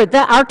remember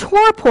that our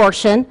Torah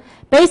portion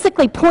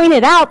basically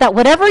pointed out that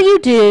whatever you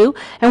do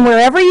and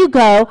wherever you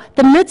go,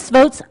 the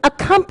mitzvot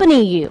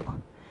accompany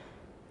you.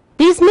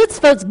 These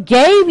mitzvot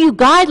gave you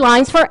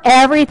guidelines for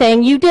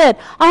everything you did.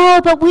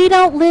 Oh, but we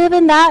don't live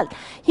in that,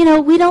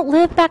 we don't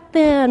live back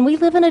then. We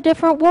live in a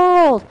different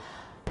world.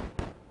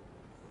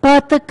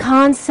 But the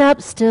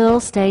concept still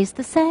stays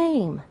the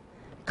same.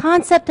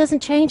 Concept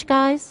doesn't change,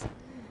 guys.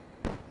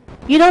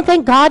 You don't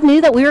think God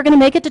knew that we were going to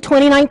make it to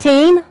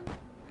 2019?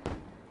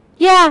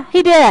 Yeah,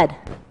 he did.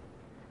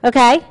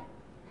 Okay?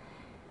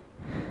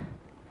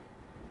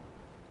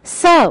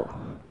 So,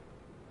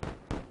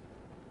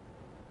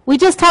 we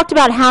just talked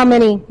about how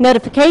many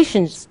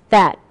notifications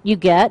that you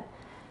get.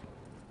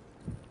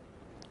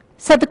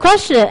 So the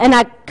question, and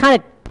I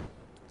kind of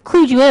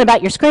clued you in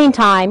about your screen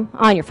time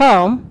on your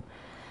phone,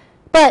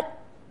 but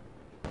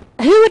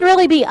who would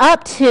really be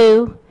up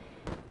to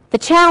the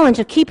challenge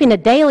of keeping a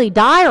daily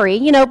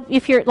diary?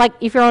 If you're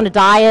on a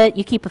diet,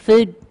 you keep a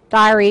food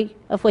diary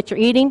of what you're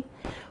eating.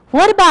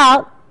 What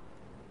about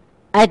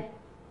a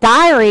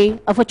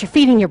diary of what you're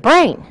feeding your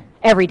brain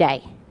every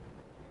day?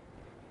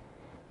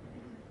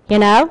 We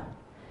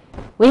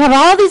have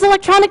all these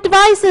electronic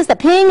devices that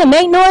ping and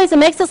make noise and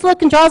makes us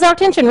look and draws our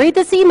attention. Read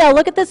this email,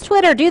 look at this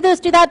Twitter, do this,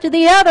 do that, do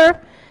the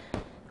other.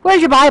 Where's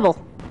your Bible?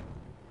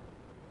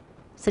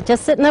 Is it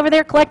just sitting over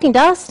there collecting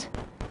dust?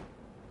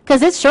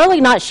 Because it's surely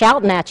not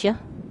shouting at you.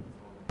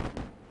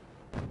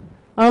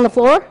 On the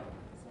floor?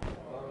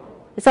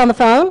 It's on the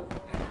phone?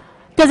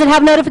 Does it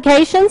have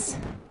notifications?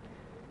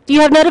 Do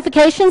you have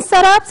notifications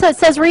set up so it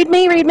says read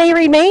me, read me,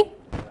 read me?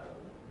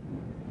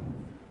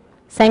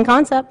 Same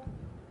concept.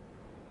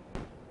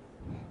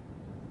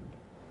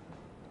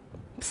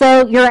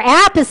 So your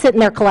app is sitting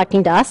there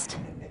collecting dust.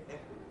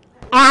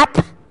 App.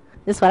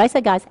 This is what I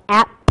said, guys.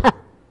 App.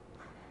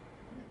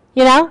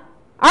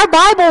 Our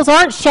Bibles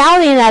aren't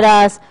shouting at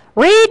us,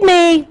 read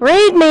me,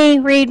 read me,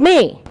 read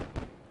me.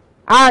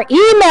 Our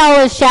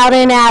email is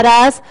shouting at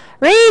us,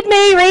 read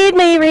me, read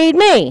me, read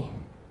me.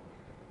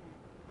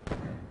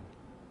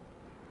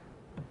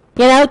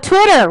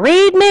 Twitter,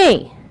 read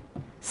me.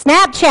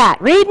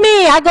 Snapchat, read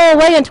me. I go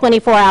away in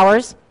 24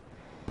 hours.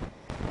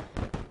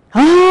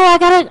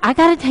 Oh, I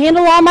gotta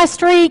handle all my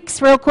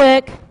streaks real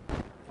quick.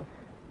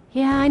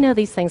 Yeah, I know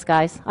these things,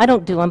 guys. I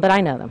don't do them, but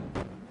I know them.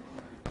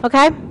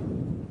 Okay?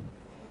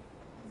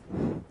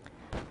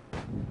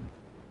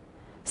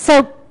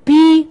 So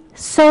be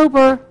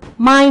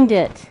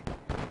sober-minded,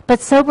 but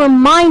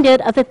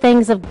sober-minded of the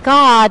things of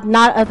God,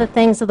 not of the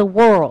things of the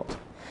world.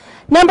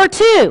 Number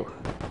 2,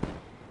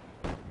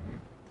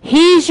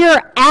 he's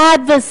your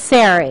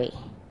adversary.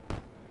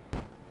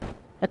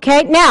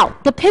 Okay, now,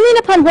 depending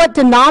upon what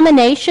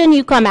denomination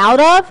you come out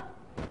of,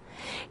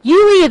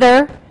 you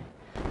either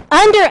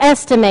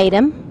underestimate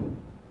him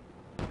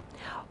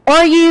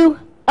or you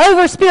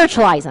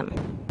over-spiritualize him.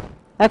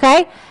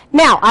 Okay?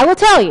 Now, I will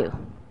tell you,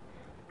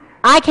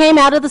 I came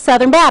out of the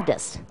Southern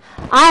Baptist.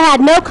 I had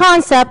no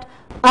concept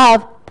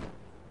of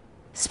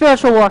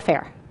spiritual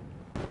warfare.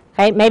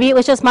 Okay? Maybe it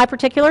was just my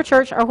particular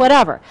church or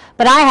whatever,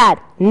 but I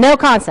had no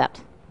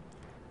concept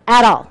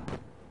at all.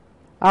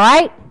 All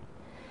right?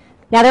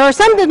 Now, there are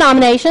some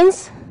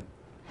denominations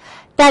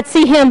that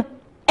see him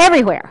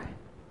everywhere,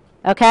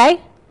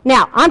 okay?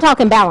 Now, I'm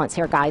talking balance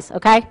here, guys,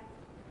 okay?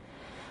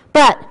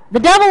 But the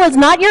devil is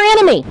not your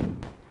enemy,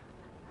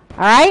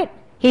 all right?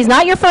 He's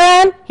not your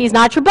friend. He's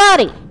not your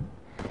buddy.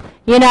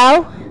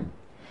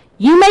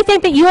 You may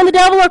think that you and the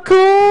devil are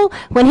cool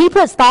when he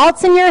puts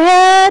thoughts in your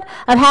head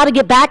of how to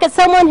get back at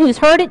someone who's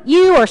hurt at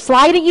you or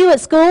slighted you at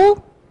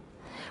school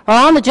or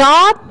on the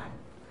job.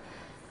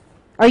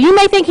 Or you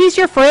may think he's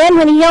your friend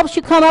when he helps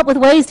you come up with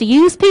ways to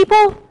use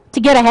people to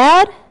get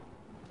ahead.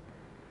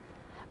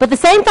 But the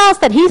same thoughts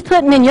that he's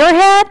putting in your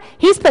head,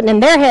 he's putting in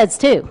their heads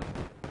too.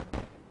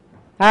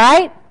 All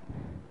right?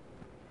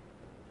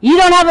 You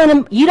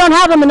don't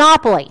have a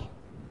monopoly.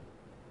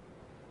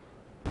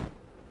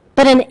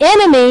 But an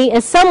enemy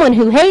is someone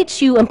who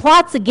hates you and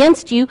plots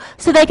against you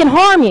so they can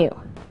harm you.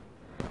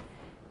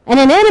 And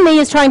an enemy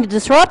is trying to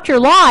disrupt your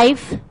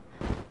life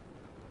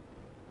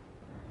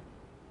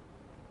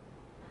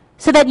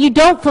so that you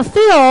don't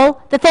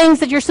fulfill the things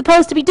that you're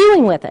supposed to be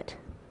doing with it.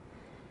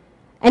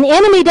 An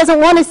enemy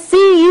doesn't want to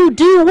see you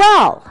do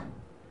well.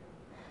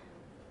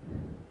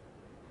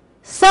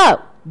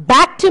 So,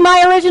 back to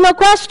my original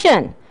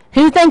question.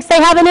 Who thinks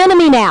they have an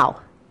enemy now?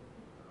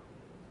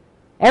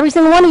 Every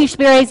single one of you should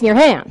be raising your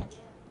hand.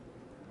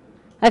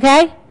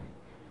 Okay?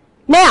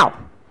 Now,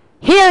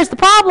 here's the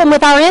problem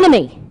with our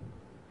enemy.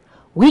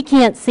 We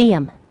can't see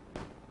him.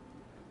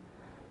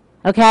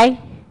 Okay?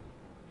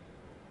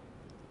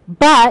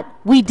 But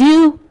we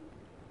do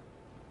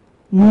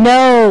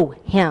know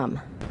him.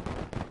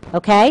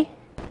 Okay?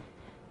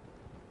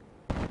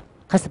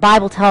 Because the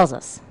Bible tells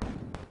us.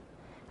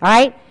 All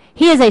right?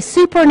 He is a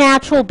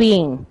supernatural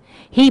being.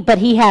 But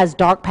he has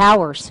dark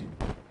powers.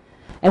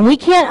 And we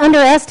can't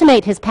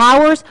underestimate his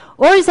powers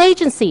or his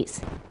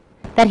agencies.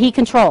 that he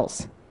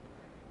controls.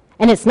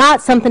 And it's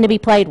not something to be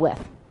played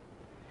with.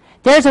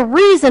 There's a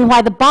reason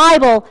why the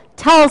Bible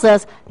tells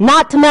us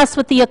not to mess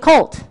with the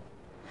occult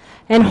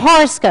and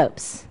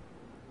horoscopes.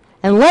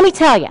 And let me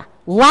tell you,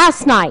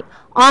 last night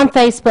on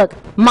Facebook,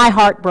 my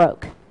heart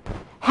broke.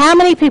 How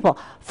many people?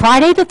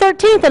 Friday the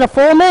 13th and a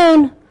full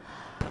moon.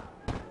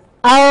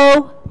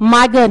 Oh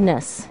my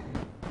goodness.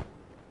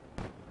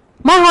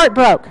 My heart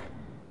broke.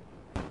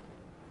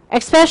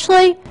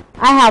 Especially,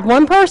 I have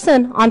one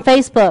person on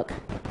Facebook.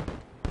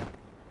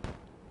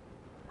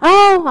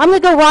 Oh, I'm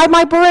going to go ride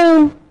my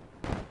broom.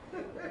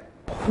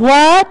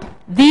 What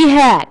the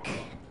heck?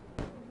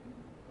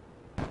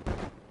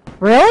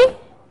 Really?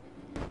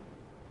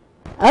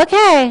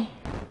 Okay.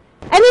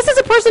 And this is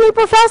a person who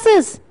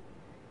professes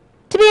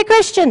to be a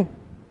Christian.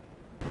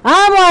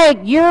 I'm like,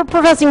 you're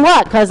professing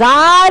what? Because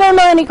I don't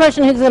know any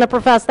Christian who's going to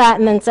profess that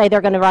and then say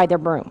they're going to ride their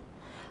broom.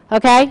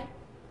 Okay?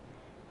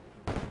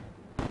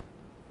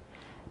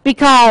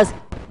 Because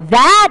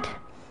that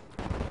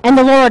and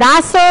the Lord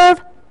I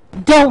serve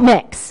don't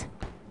mix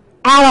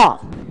at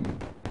all.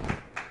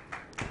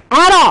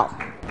 At all.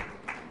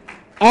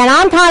 And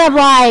I'm kind of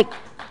like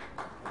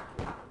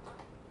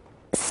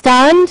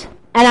stunned,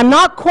 and I'm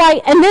not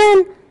quite, and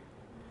then,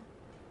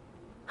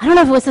 I don't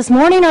know if it was this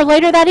morning or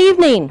later that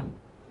evening.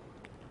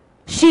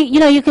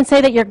 You can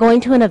say that you're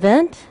going to an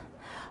event.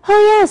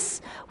 Oh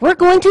yes, we're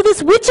going to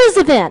this witches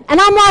event. And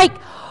I'm like,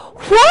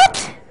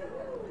 what?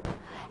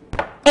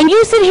 And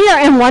you sit here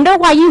and wonder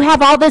why you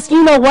have all this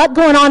you-know-what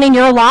going on in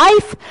your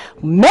life?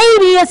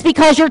 Maybe it's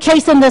because you're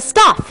chasing this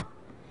stuff.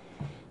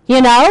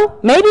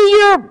 Maybe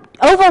you're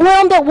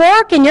overwhelmed at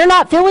work and you're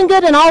not feeling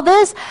good and all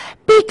this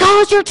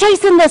because you're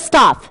chasing this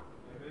stuff.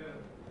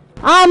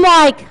 I'm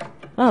like,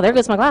 oh, there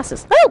goes my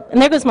glasses. Oh,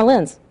 and there goes my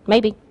lens.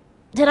 Maybe.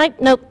 Did I?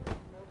 Nope.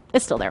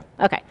 It's still there.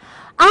 Okay.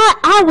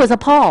 I was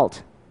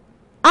appalled.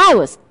 I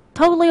was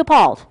totally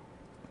appalled.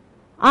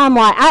 I'm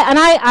like,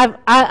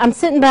 I'm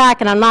sitting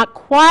back and I'm not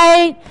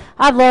quite,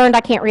 I've learned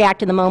I can't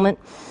react in the moment.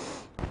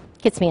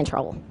 Gets me in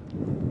trouble.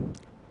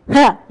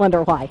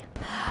 Wonder why.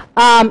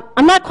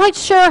 I'm not quite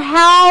sure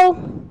how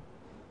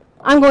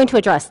I'm going to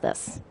address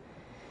this.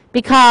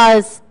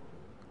 Because,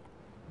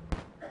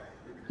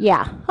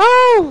 yeah.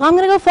 Oh, I'm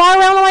going to go fly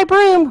around on my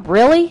broom.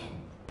 Really?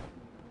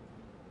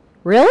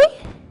 Really?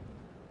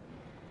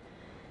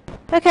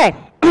 Okay.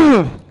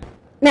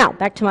 Now,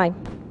 back to my...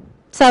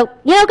 So,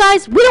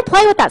 guys, we don't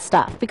play with that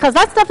stuff because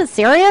that stuff is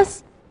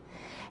serious.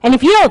 And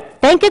if you don't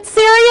think it's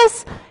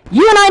serious,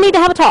 you and I need to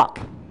have a talk.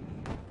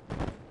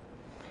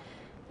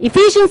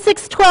 Ephesians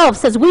 6:12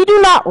 says, we do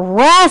not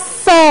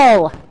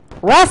wrestle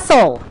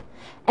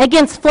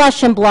against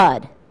flesh and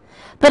blood,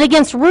 but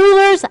against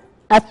rulers,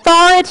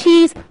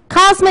 authorities,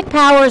 cosmic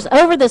powers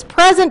over this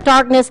present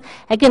darkness,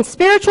 against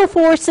spiritual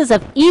forces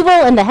of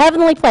evil in the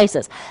heavenly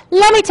places.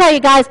 Let me tell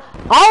you guys,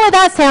 all of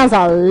that sounds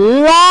a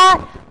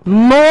lot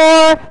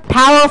more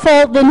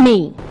powerful than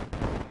me.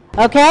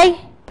 Okay?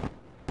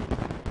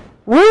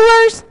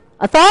 Rulers,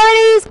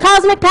 authorities,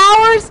 cosmic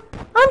powers,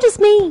 I'm just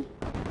me.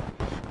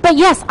 But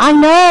yes, I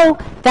know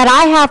that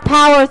I have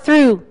power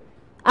through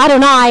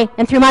Adonai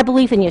and through my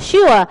belief in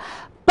Yeshua,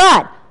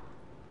 but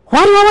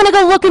why do I want to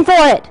go looking for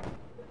it?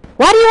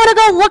 Why do you want to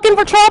go looking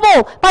for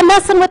trouble by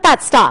messing with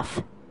that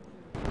stuff?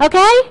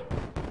 Okay?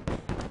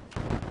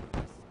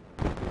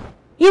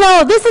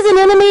 This is an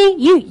enemy.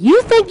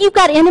 You think you've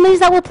got enemies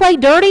that will play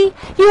dirty?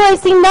 You ain't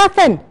seen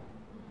nothing.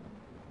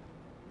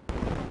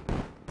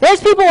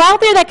 There's people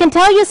out there that can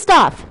tell you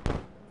stuff.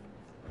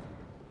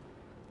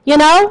 He's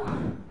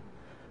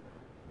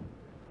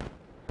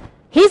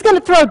going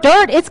to throw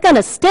dirt. It's going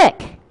to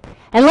stick.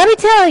 And let me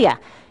tell you,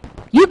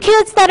 you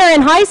kids that are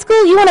in high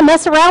school, you want to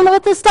mess around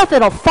with this stuff,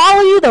 it'll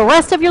follow you the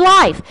rest of your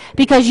life.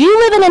 Because you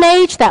live in an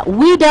age that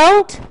we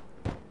don't.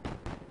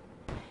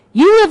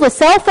 You live with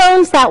cell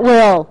phones that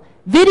will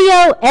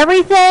video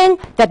everything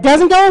that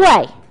doesn't go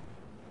away.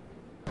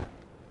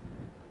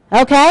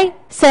 Okay?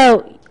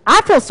 So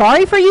I feel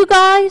sorry for you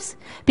guys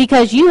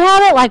because you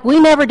have it like we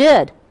never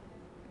did.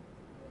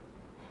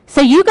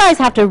 So you guys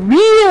have to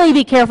really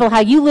be careful how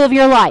you live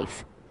your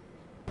life.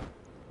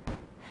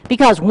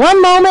 Because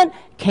one moment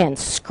can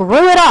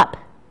screw it up.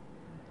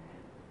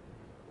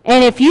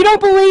 And if you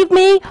don't believe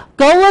me,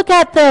 go look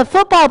at the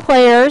football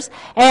players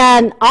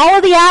and all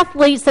of the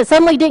athletes that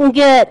suddenly didn't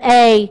get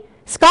a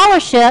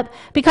scholarship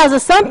because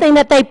of something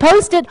that they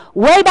posted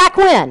way back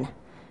when.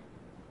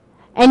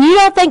 And you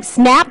don't think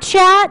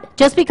Snapchat,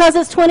 just because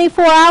it's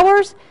 24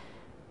 hours?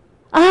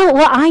 Oh,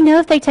 well, I know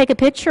if they take a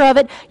picture of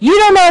it. You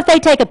don't know if they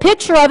take a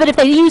picture of it if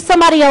they use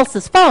somebody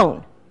else's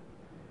phone.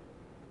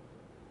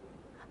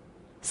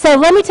 So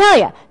let me tell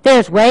you,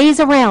 there's ways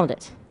around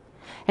it.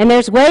 And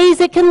there's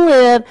ways it can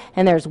live,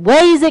 and there's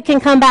ways it can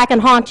come back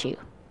and haunt you.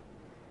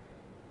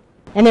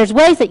 And there's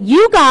ways that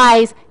you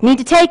guys need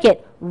to take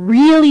it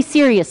really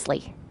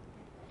seriously.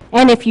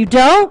 And if you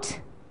don't,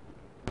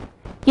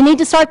 you need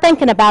to start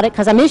thinking about it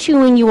because I'm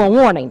issuing you a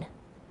warning.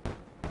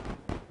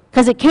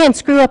 Because it can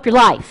screw up your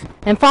life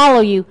and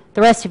follow you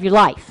the rest of your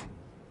life.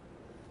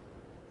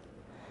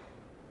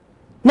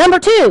 Number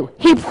 2,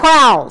 he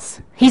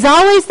prowls. He's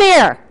always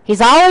there. He's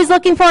always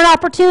looking for an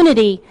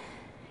opportunity.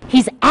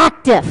 He's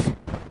active.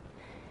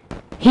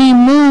 He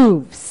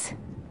moves.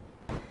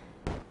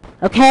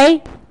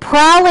 Okay?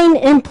 Prowling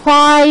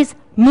implies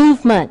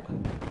movement.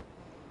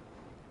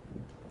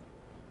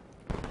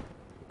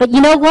 But you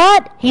know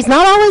what? He's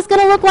not always going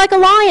to look like a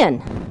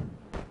lion.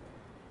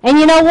 And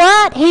you know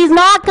what? He's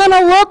not going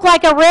to look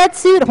like a red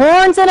suit,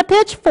 horns, and a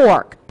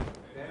pitchfork.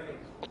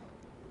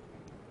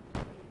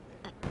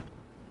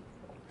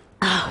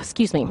 Oh,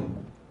 excuse me.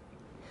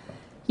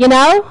 You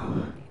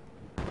know?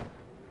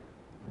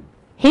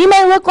 He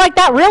may look like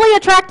that really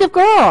attractive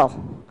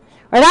girl,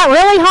 or that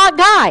really hot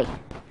guy,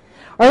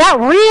 or that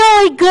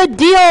really good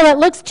deal that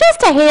looks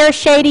just a hair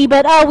shady,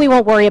 but oh, we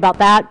won't worry about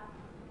that.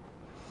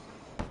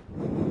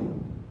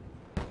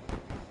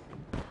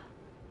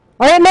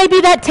 Or it may be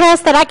that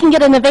test that I can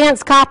get an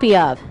advanced copy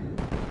of.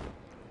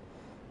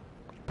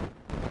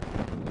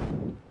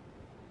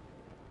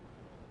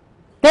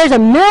 There's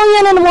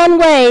 1,000,001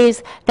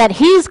 ways that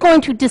he's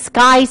going to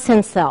disguise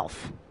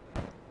himself.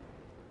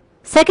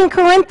 2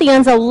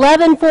 Corinthians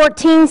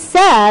 11:14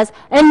 says,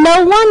 "And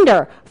no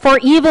wonder, for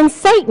even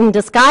Satan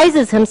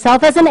disguises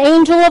himself as an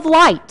angel of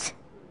light."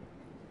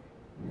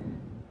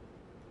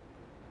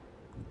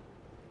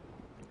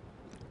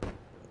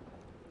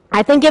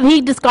 I think if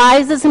he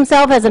disguises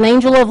himself as an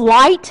angel of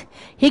light,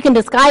 he can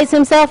disguise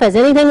himself as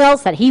anything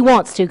else that he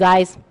wants to,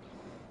 guys.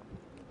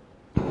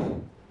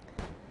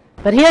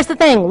 But here's the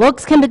thing.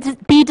 Looks can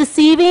be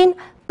deceiving,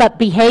 but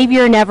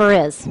behavior never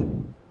is.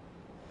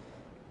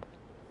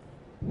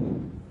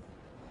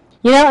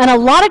 You know, and a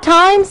lot of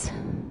times,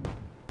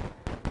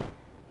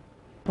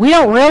 we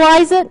don't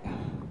realize it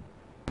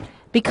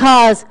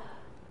because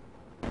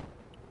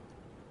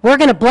we're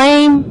going to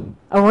blame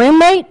a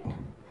roommate.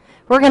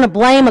 We're going to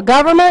blame a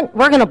government.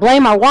 We're going to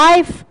blame our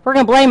wife. We're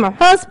going to blame our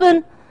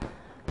husband.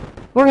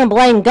 We're going to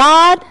blame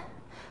God.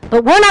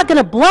 But we're not going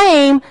to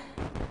blame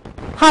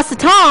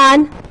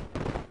Hasatan,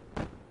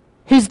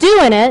 who's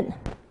doing it,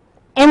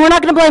 and we're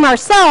not going to blame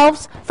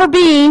ourselves for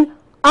being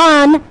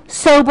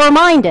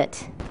unsober-minded.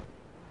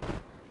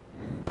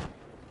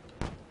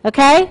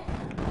 Okay?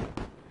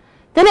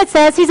 Then it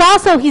says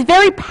he's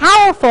very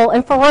powerful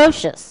and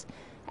ferocious,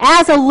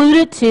 as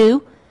alluded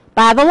to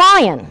by the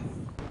lion.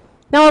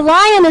 Now, a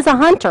lion is a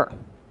hunter.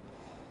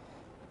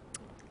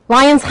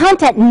 Lions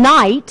hunt at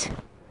night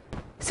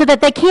so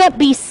that they can't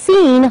be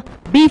seen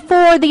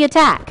before the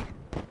attack.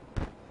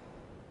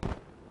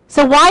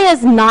 So why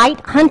is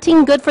night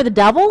hunting good for the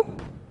devil?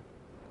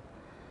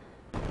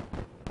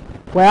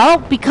 Well,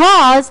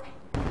 because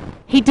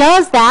he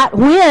does that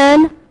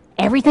when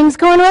everything's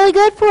going really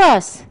good for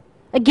us.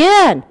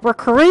 Again, we're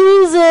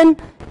cruising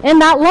in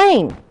that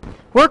lane.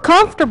 We're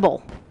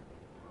comfortable.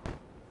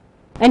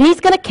 And he's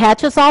going to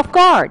catch us off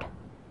guard.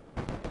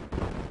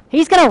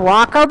 He's going to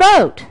rock our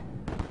boat.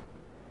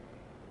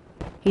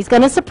 He's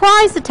going to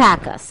surprise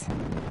attack us.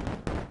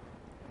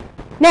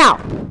 Now,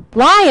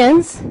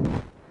 lions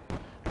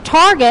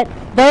target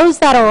those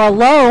that are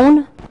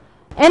alone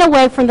and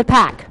away from the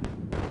pack.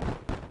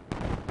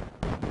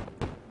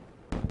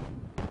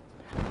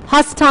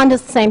 Hasatan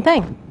does the same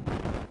thing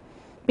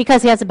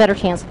because he has a better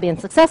chance of being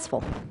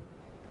successful.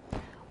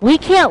 We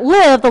can't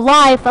live the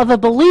life of a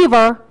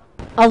believer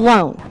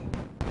alone.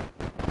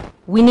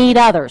 We need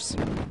others.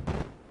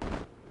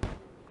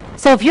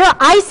 So if you're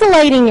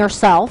isolating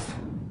yourself,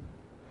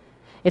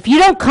 if you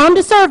don't come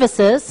to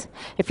services,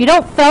 if you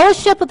don't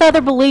fellowship with other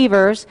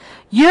believers,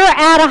 you're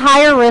at a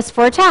higher risk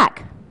for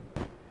attack.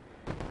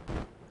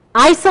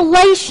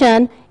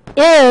 Isolation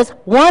is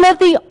one of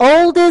the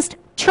oldest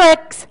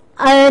tricks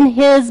in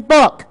his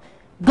book.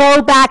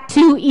 Go back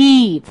to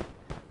Eve.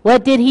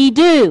 What did he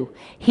do?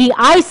 He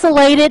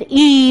isolated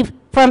Eve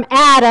from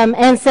Adam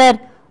and said,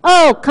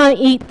 "Oh, come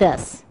eat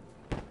this."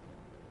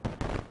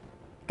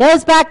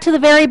 Goes back to the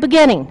very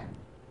beginning.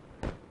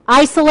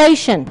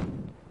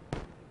 Isolation.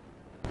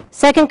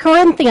 2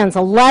 Corinthians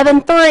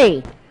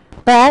 11:3.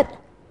 "But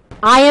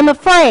I am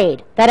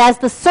afraid that as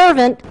the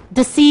serpent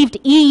deceived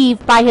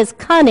Eve by his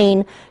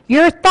cunning,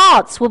 your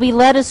thoughts will be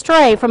led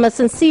astray from a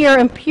sincere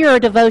and pure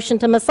devotion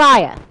to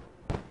Messiah."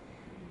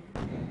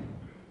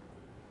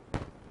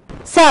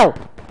 So,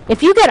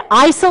 if you get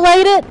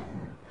isolated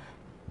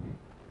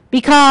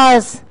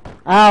because,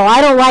 oh,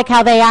 I don't like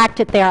how they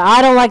acted there.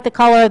 I don't like the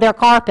color of their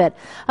carpet.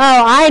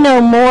 Oh, I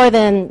know more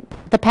than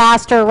the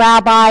pastor,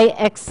 rabbi,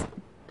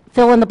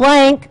 fill in the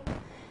blank,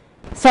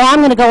 so I'm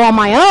going to go on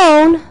my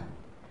own.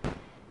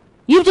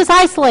 You've just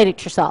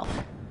isolated yourself.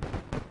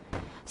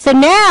 So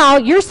now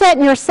you're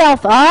setting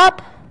yourself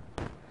up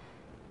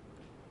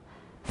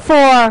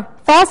for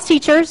false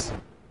teachers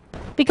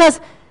because,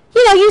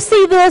 you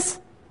see this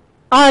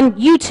on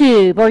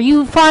YouTube or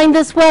you find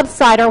this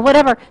website or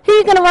whatever. Who are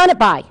you going to run it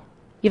by?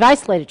 You've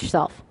isolated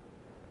yourself.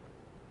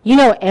 You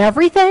know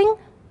everything?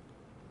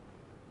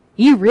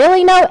 You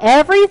really know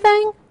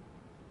everything?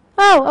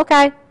 Oh,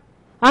 okay.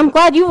 I'm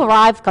glad you've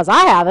arrived because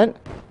I haven't.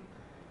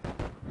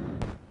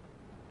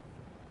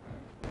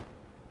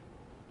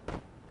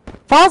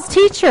 False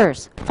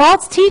teachers,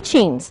 false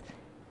teachings.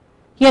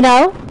 You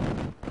know?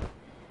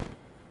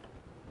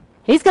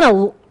 He's going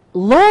to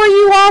lure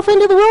you off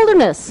into the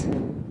wilderness.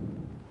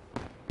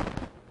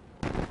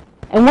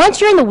 And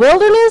once you're in the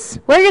wilderness,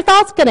 where are your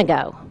thoughts going to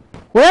go?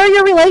 Where are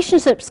your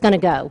relationships going to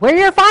go? Where are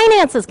your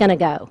finances going to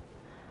go?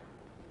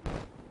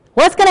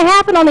 What's going to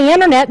happen on the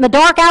internet in the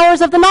dark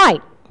hours of the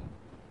night?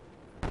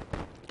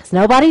 Because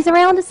nobody's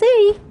around to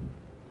see.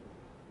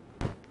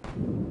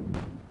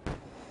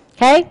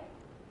 Okay?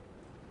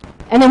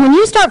 And then when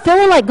you start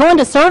feeling like going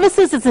to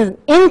services is an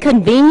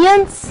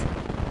inconvenience,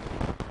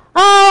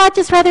 oh, I'd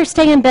just rather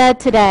stay in bed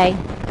today.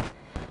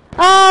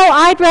 Oh,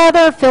 I'd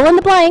rather fill in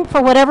the blank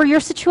for whatever your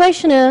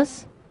situation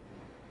is.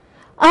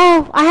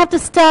 Oh, I have to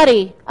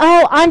study.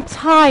 Oh, I'm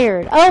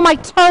tired. Oh, my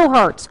toe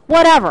hurts.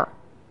 Whatever.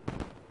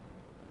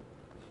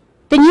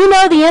 Then you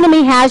know the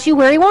enemy has you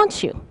where he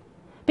wants you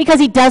because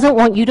he doesn't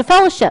want you to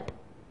fellowship.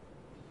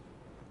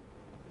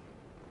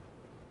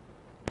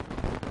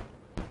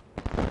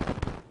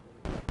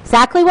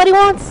 Exactly what he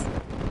wants.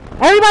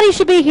 Everybody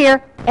should be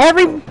here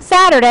every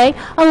Saturday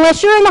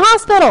unless you're in the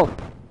hospital,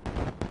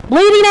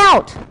 bleeding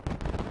out.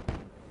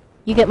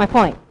 You get my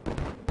point.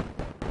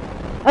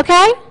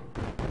 Okay?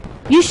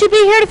 You should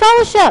be here to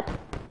fellowship.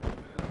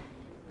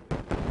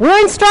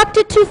 We're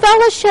instructed to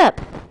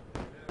fellowship.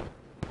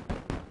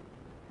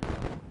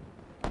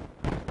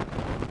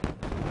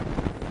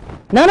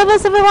 None of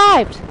us have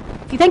arrived.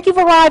 If you think you've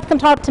arrived, come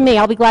talk to me.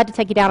 I'll be glad to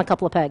take you down a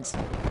couple of pegs.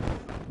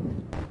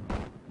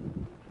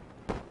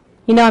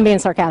 You know I'm being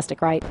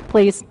sarcastic, right?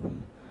 Please.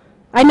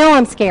 I know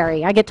I'm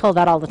scary. I get told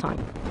that all the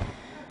time.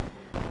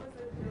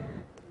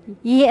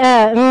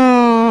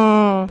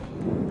 Yeah.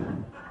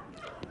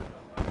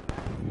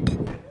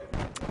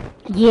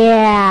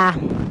 Yeah.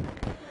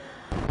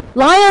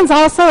 Lions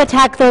also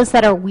attack those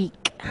that are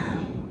weak.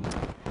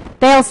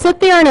 They'll sit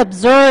there and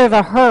observe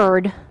a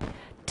herd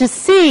to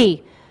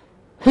see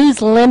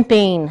who's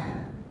limping.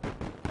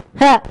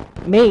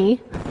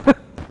 Me.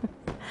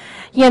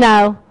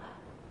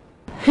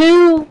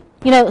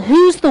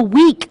 Who's the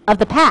weak of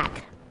the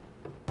pack?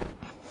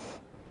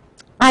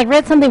 I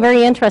read something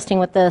very interesting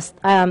with this.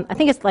 I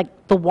think it's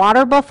like the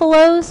water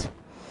buffaloes.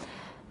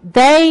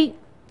 They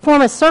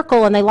form a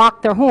circle and they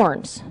lock their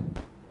horns.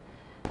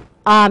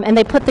 And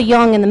they put the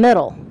young in the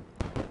middle.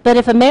 But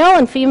if a male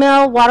and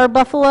female water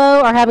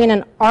buffalo are having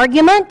an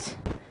argument,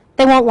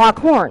 they won't lock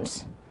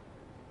horns.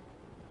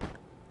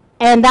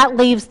 And that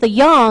leaves the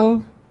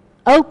young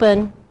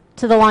open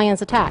to the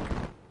lion's attack.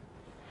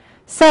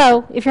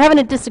 So if you're having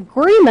a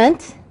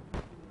disagreement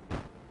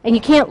and you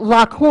can't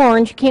lock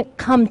horns, you can't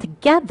come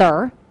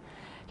together,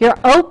 you're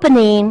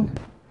opening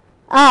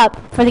up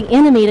for the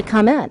enemy to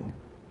come in.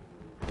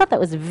 I thought that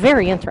was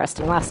very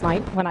interesting last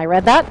night when I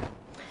read that.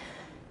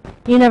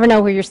 You never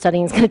know where your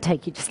studying is going to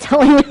take you, just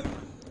telling you.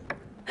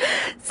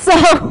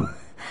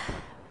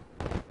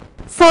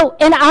 So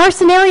in our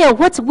scenario,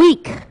 what's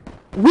weak?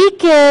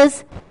 Weak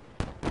is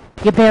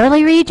you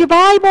barely read your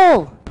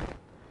Bible.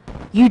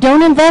 You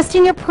don't invest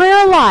in your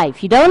prayer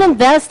life. You don't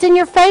invest in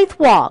your faith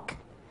walk.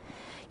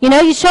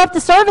 You show up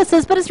to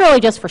services, but it's really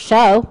just for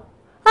show.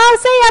 Oh,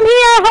 see, I'm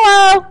here.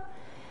 Hello.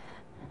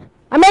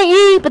 I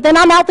may eat, but then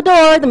I'm out the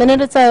door the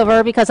minute it's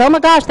over because, oh my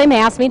gosh, they may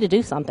ask me to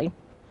do something.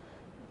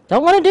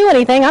 Don't want to do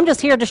anything. I'm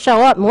just here to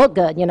show up and look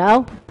good,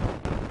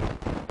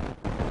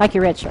 Like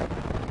your red shirt.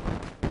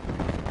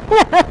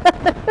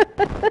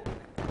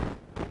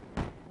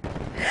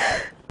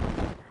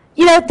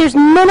 There's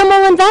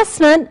minimal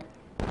investment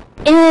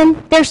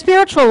in their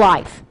spiritual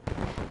life.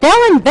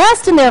 They'll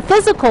invest in their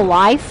physical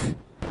life.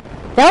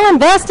 They'll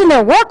invest in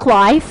their work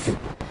life,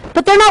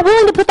 but they're not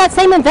willing to put that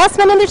same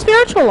investment in their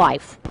spiritual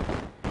life.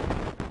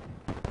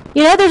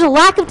 There's a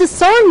lack of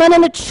discernment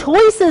in the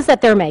choices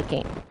that they're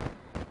making.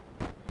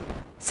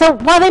 So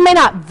while they may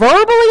not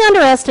verbally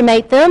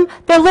underestimate them,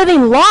 they're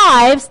living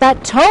lives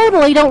that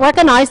totally don't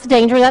recognize the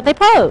danger that they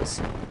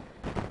pose.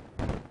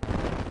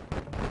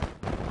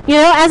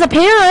 As a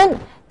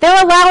parent,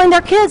 they're allowing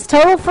their kids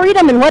total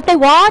freedom in what they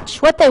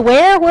watch, what they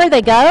wear, where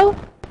they go.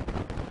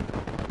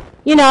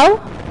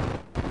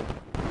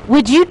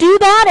 Would you do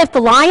that if the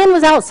lion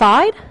was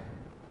outside?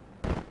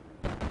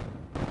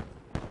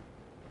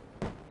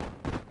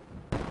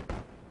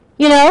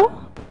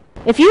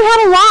 If you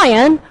had a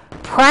lion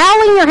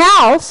prowling your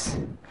house,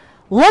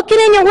 looking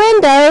in your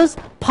windows,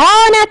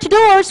 pawing at your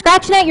doors,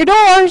 scratching at your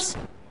doors,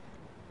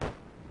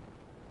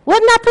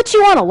 wouldn't that put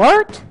you on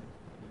alert?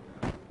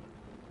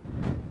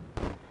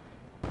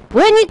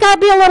 Wouldn't you gotta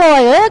be a little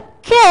like,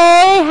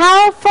 okay,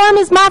 how firm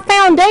is my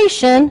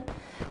foundation?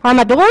 Are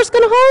my doors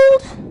gonna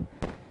hold?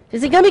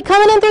 Is he gonna be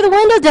coming in through the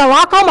windows? Did I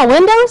lock all my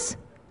windows?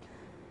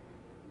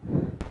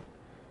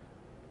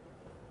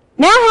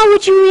 Now how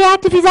would you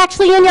react if he's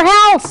actually in your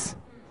house?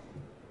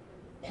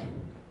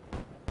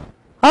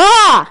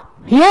 Ah,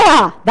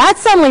 yeah, that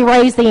suddenly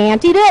raised the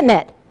ante, didn't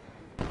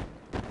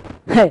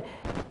it?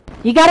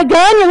 You got a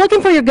gun, you're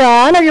looking for your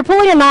gun, or you're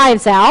pulling your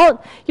knives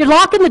out, you're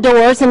locking the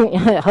doors and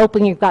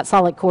hoping you've got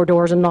solid core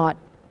doors and not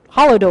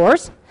hollow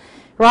doors,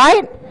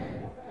 right?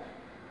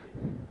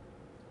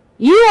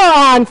 You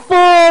are on full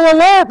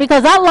alert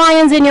because that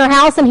lion's in your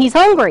house and he's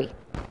hungry.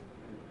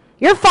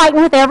 You're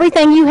fighting with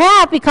everything you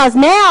have because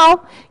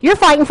now you're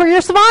fighting for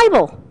your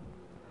survival.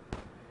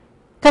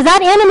 Because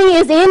that enemy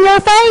is in your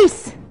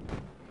face.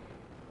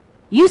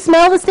 You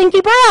smell the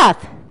stinky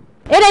breath.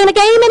 It ain't a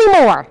game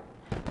anymore.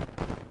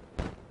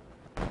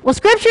 Well,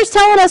 Scripture's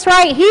telling us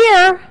right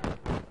here,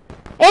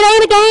 it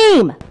ain't a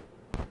game.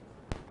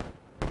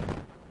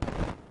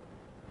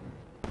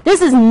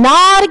 This is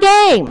not a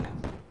game.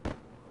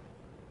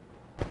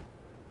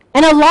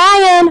 And a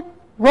lion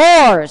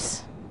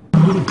roars.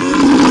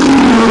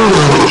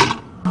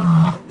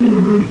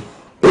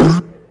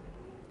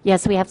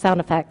 Yes, we have sound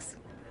effects.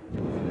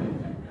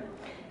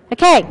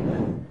 Okay.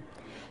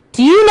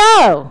 Do you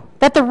know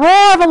that the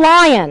roar of a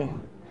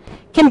lion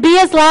can be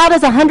as loud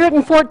as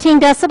 114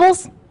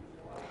 decibels?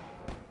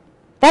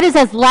 That is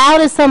as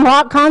loud as some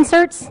rock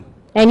concerts.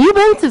 And you've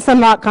been to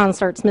some rock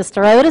concerts,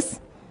 Mr. Otis.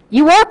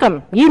 You work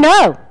them. You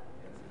know.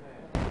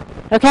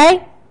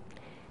 Okay?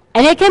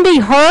 And it can be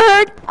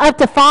heard up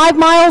to 5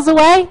 miles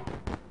away.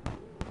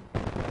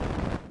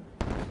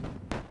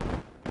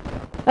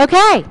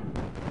 Okay.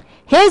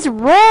 His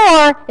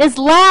roar is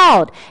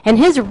loud, and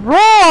his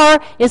roar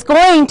is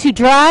going to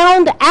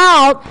drown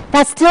out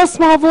that still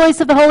small voice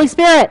of the Holy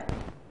Spirit.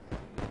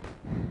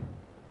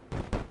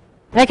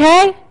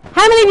 Okay?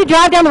 How many of you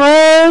drive down the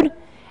road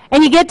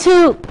and you get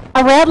to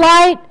a red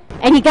light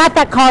and you got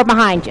that car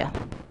behind you?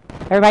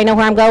 Everybody know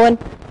where I'm going?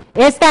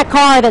 It's that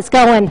car that's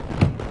going.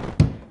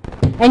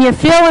 And you're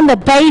feeling the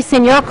bass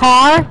in your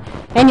car,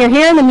 and you're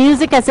hearing the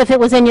music as if it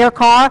was in your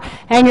car,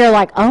 and you're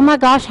like, oh my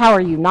gosh, how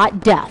are you not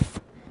deaf?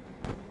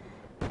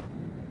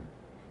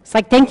 It's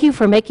like, thank you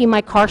for making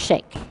my car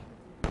shake.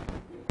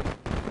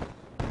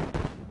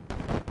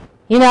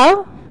 You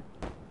know?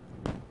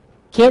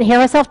 Can't hear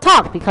myself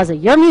talk because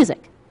of your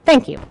music.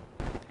 Thank you.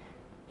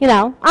 You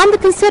know, I'm the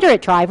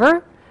considerate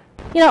driver.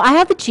 You know, I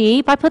have the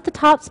Jeep, I put the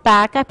tops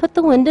back, I put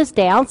the windows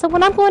down, so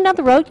when I'm going down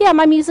the road, yeah,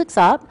 my music's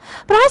up.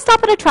 But I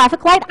stop at a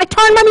traffic light, I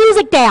turn my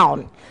music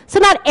down. So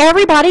not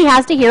everybody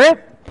has to hear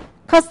it,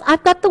 because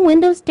I've got the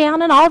windows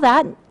down and all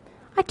that.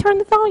 I turn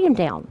the volume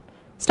down.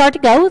 Start to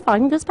go, the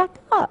volume goes back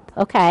up,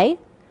 okay?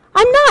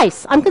 I'm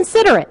nice, I'm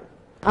considerate,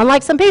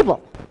 unlike some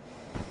people,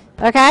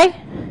 okay?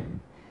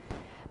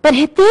 But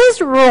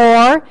this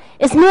roar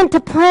is meant to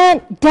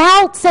plant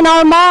doubts in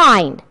our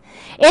mind.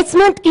 It's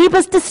meant to keep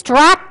us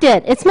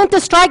distracted. It's meant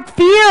to strike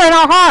fear in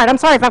our heart. I'm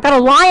sorry, if I've got a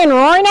lion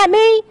roaring at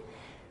me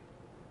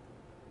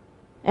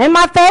in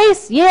my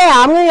face, yeah,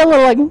 I'm going to get a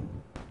little like,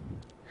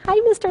 hi,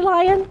 Mr.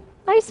 Lion.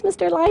 Nice,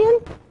 Mr. Lion.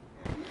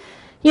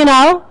 You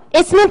know,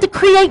 it's meant to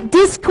create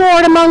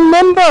discord among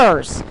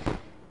members.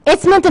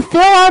 It's meant to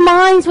fill our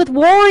minds with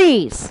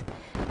worries.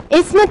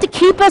 It's meant to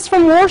keep us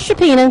from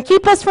worshiping and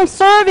keep us from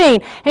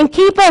serving and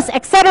keep us,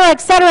 etc.,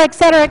 etc.,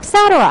 etc.,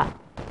 etc.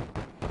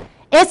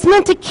 It's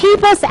meant to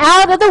keep us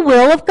out of the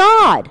will of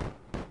God.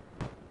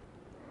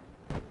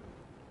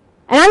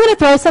 And I'm going to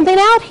throw something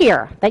out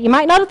here that you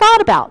might not have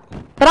thought about,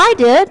 but I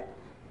did.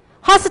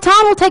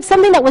 Hasatan will take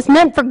something that was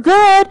meant for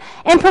good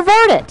and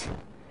pervert it.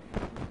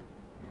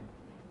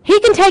 He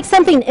can take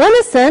something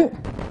innocent,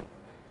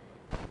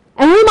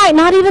 and we might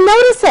not even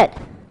notice it.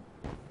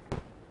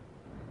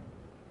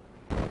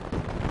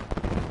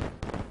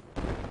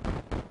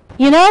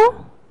 You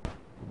know?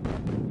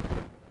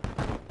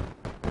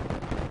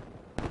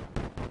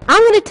 I'm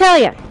going to tell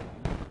you,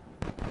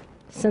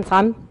 since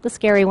I'm the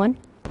scary one,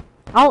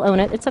 I'll own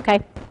it, it's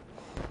okay.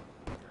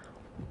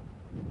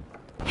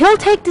 He'll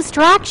take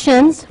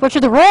distractions, which are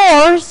the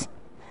roars,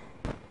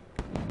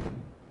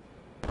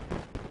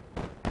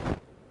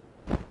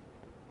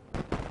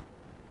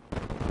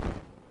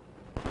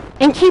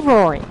 and keep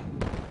roaring.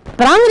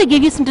 But I'm going to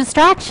give you some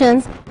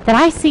distractions that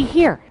I see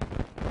here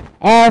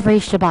every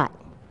Shabbat.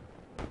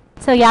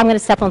 So yeah, I'm going to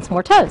step on some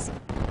more toes.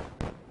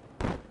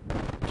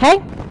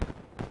 Okay?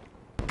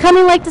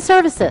 Coming late to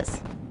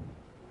services.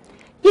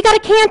 You got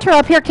a cantor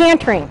up here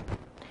cantering.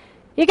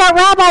 You got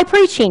rabbi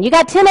preaching. You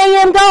got 10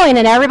 a.m. going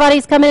and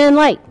everybody's coming in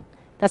late.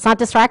 That's not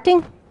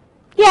distracting?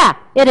 Yeah,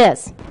 it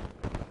is.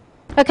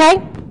 Okay?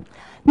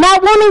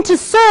 Not wanting to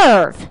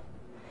serve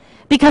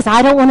because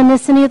I don't want to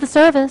miss any of the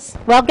service.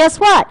 Well, guess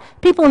what?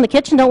 People in the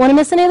kitchen don't want to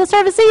miss any of the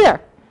service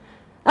either.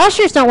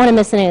 Ushers don't want to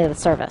miss any of the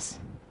service.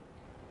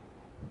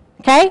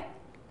 Okay?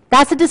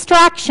 That's a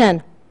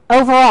distraction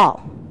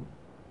overall.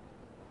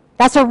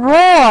 That's a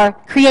roar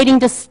creating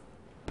discord.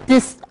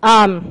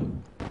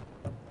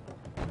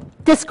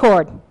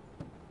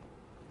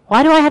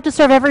 Why do I have to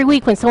serve every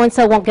week when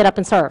so-and-so won't get up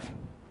and serve?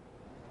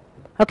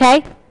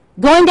 Okay?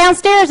 Going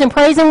downstairs and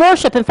praise and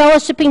worship and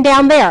fellowshipping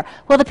down there.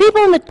 Well, the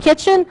people in the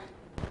kitchen,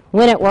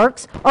 when it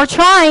works, are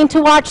trying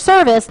to watch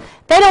service.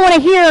 They don't want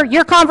to hear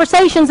your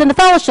conversations in the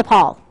fellowship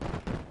hall.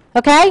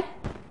 Okay?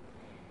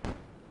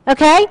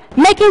 Okay?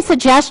 Making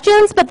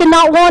suggestions, but then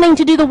not wanting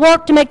to do the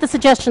work to make the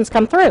suggestions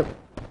come through.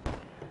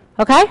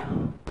 Okay?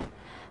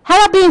 How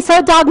about being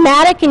so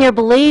dogmatic in your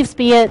beliefs,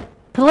 be it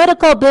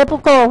political,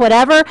 biblical, or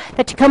whatever,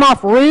 that you come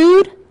off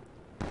rude,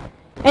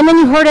 and then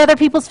you hurt other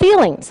people's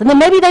feelings, and then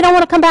maybe they don't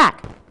want to come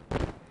back.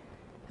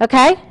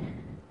 Okay?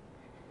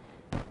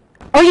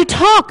 Or you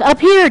talk up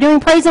here during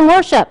praise and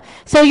worship,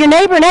 so your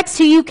neighbor next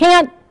to you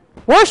can't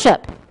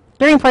worship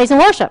during praise and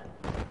worship.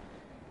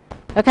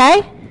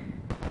 Okay?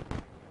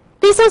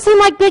 These don't seem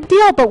like big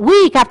deal, but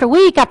week after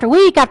week after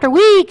week after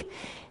week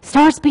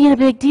starts being a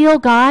big deal,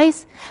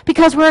 guys,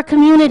 because we're a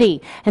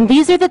community. And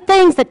these are the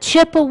things that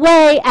chip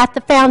away at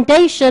the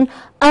foundation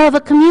of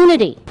a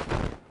community.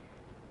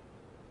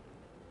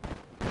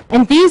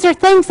 And these are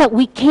things that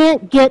we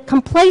can't get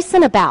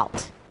complacent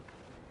about.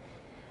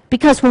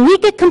 Because when we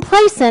get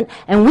complacent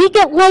and we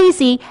get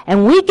lazy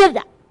and we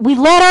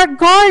let our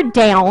guard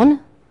down,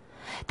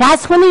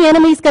 that's when the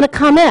enemy's going to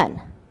come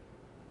in.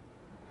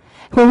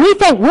 When we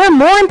think we're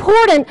more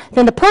important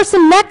than the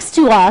person next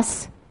to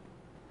us,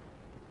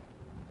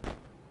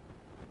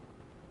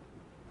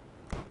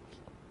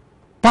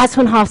 that's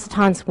when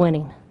Hasatan's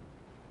winning.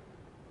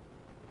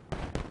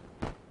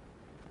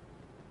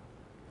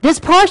 This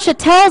parsha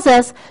tells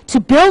us to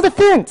build a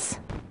fence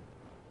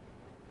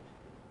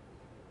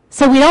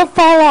so we don't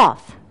fall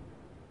off.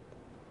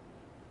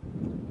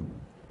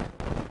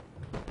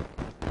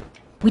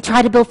 We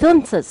try to build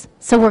fences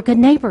so we're good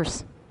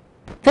neighbors.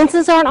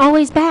 Fences aren't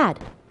always bad.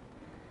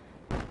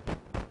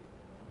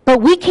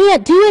 But we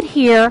can't do it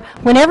here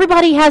when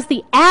everybody has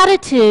the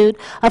attitude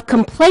of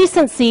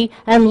complacency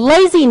and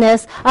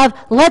laziness of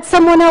let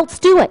someone else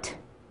do it.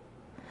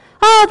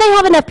 Oh, they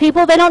have enough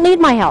people, they don't need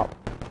my help.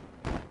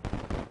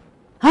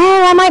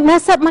 Oh, I might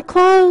mess up my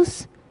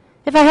clothes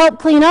if I help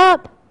clean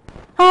up.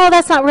 Oh,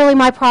 that's not really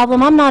my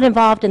problem. I'm not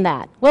involved in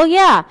that. Well,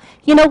 yeah.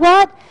 You know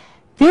what?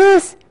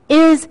 This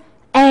is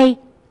a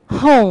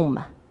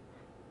home.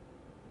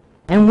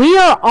 And we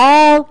are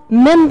all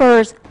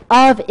members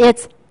of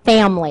its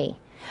family.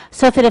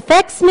 So if it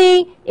affects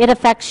me, it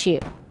affects you.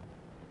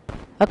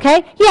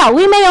 Okay? Yeah,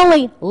 we may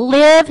only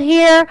live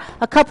here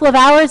a couple of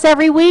hours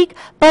every week,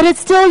 but it's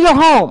still your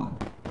home.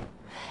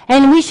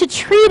 And we should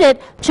treat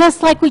it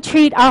just like we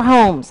treat our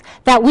homes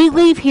that we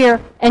leave here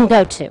and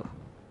go to.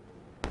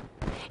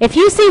 If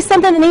you see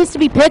something that needs to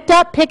be picked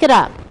up, pick it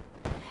up.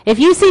 If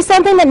you see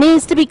something that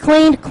needs to be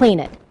cleaned, clean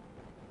it.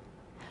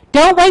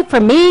 Don't wait for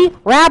me,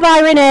 Rabbi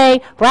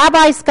Renee,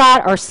 Rabbi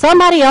Scott, or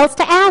somebody else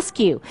to ask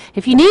you.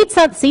 If you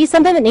see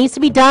something that needs to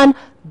be done,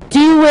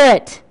 do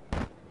it.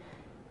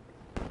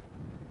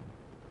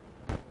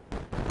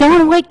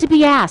 Don't wait to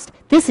be asked.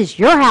 This is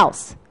your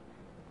house.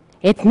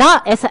 It's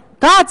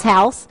God's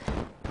house.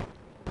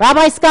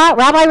 Rabbi Scott,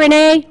 Rabbi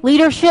Renee,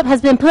 leadership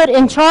has been put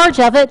in charge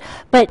of it,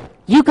 but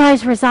you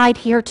guys reside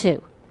here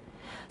too.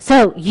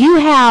 So you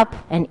have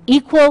an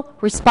equal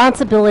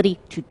responsibility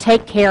to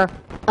take care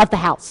of the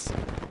house.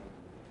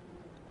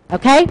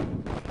 Okay?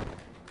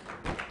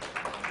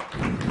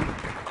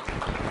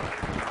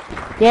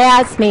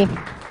 Yeah, it's me.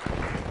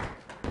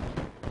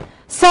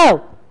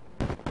 So,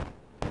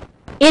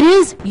 it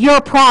is your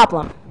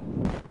problem.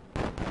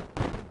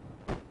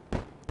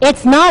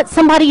 It's not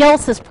somebody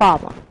else's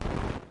problem.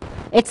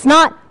 It's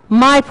not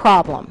my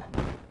problem.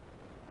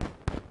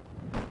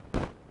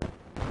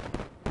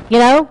 You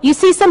know, you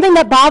see something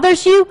that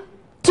bothers you,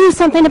 do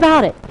something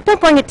about it. Don't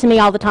bring it to me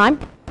all the time.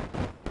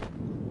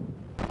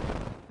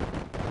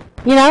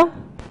 You know?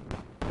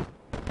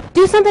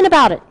 Do something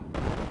about it.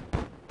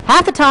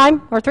 Half the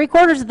time, or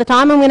 3/4 of the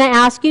time, I'm going to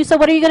ask you, so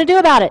what are you going to do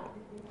about it?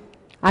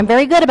 I'm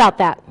very good about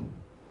that.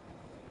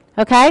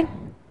 Okay?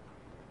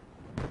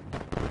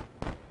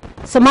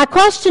 So my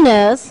question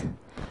is,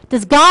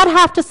 does God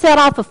have to set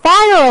off a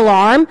fire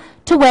alarm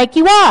to wake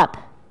you up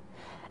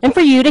and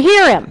for you to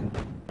hear him?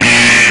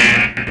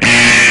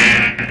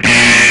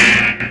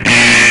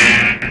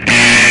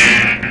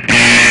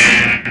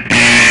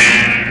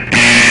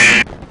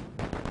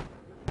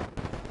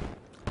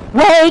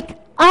 Wake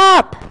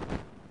up.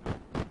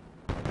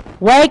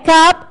 Wake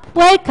up,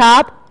 wake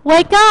up,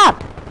 wake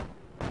up.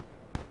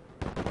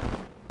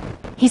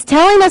 He's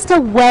telling us to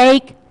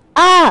wake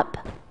up.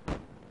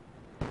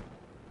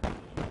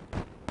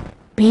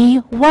 Be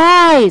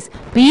wise.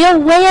 Be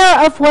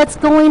aware of what's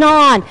going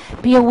on.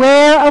 Be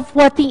aware of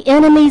what the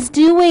enemy's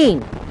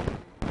doing.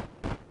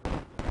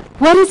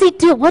 What does he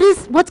do?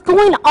 What's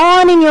going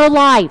on in your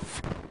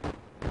life?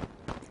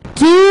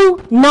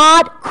 Do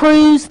not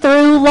cruise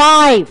through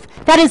life.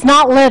 That is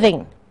not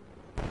living.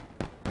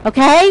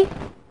 Okay?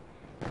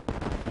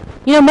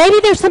 You know, maybe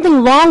there's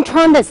something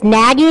long-term that's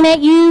nagging at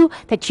you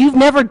that you've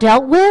never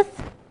dealt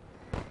with.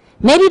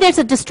 Maybe there's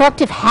a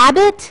destructive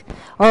habit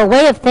or a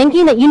way of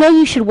thinking that you know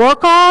you should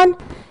work on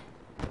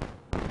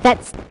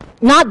that's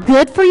not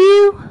good for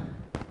you.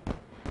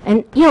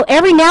 And, you know,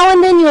 every now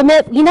and then you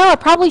admit, you know, I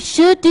probably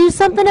should do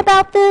something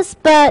about this,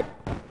 but,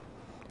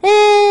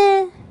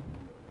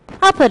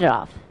 I'll put it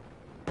off.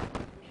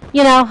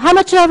 You know,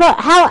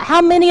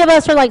 how many of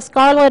us are like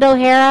Scarlett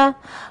O'Hara?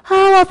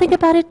 Oh, I'll think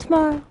about it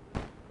tomorrow.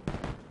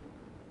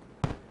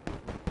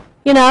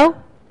 You know?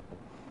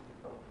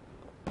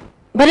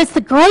 But it's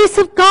the grace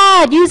of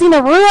God using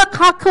the Ruach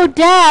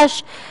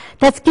HaKodesh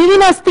that's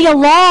giving us the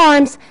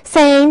alarms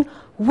saying,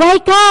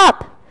 wake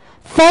up,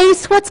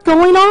 face what's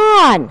going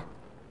on.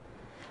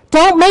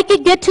 Don't make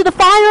it get to the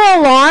fire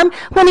alarm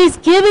when he's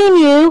giving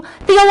you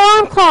the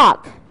alarm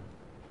clock.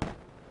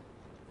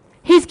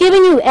 He's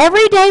giving you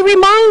everyday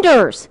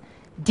reminders.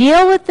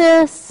 Deal with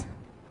this.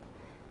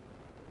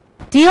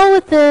 Deal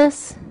with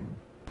this.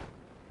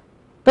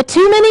 But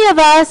too many of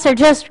us are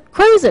just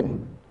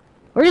cruising.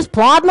 We're just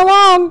plodding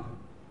along.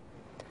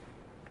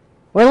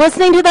 We're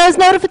listening to those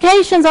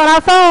notifications on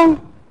our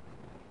phone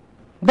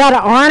that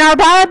aren't our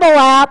Bible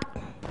app.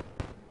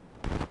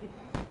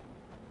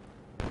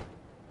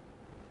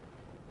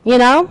 You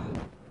know?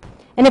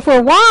 And if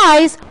we're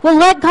wise, we'll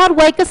let God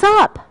wake us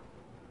up.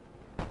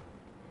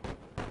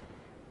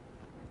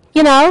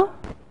 You know?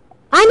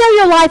 I know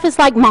your life is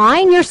like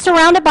mine. You're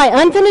surrounded by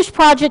unfinished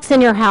projects in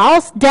your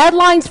house,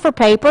 deadlines for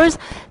papers,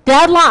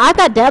 I've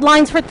got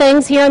deadlines for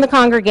things here in the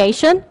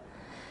congregation.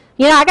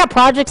 You know, I got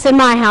projects in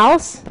my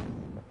house.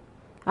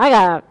 I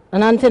got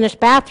an unfinished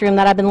bathroom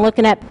that I've been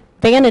looking at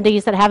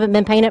vanities that haven't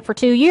been painted for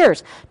 2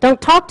 years. Don't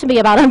talk to me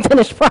about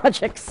unfinished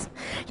projects.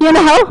 You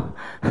know?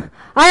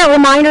 I got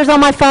reminders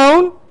on my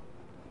phone,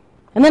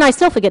 and then I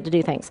still forget to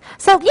do things.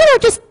 So, you know,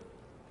 just,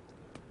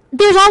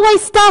 there's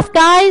always stuff,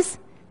 guys.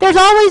 There's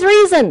always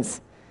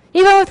reasons.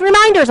 Even with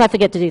reminders, I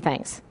forget to do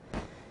things.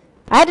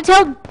 I had to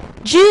tell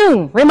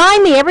June,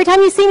 remind me every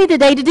time you see me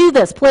today to do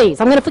this, please.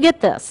 I'm going to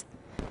forget this.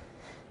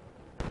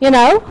 You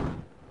know?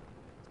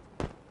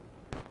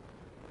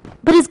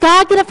 But is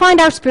God going to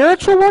find our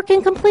spiritual work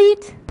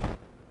incomplete?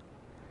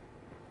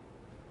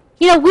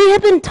 You know, we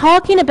have been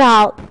talking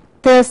about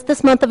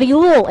this month of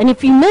Elul. And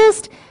if you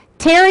missed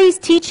Terry's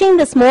teaching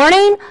this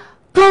morning,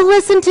 go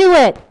listen to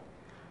it.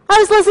 I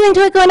was listening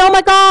to it going, oh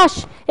my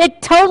gosh,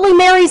 it totally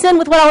marries in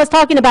with what I was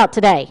talking about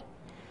today.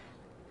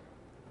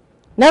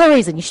 Another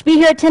reason, you should be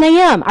here at 10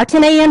 a.m. Our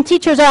 10 a.m.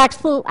 teachers are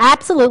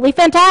absolutely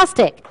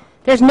fantastic.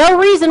 There's no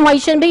reason why you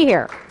shouldn't be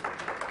here.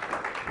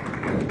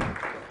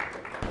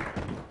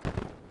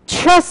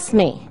 Trust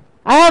me.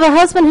 I have a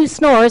husband who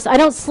snores. I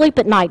don't sleep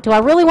at night. Do I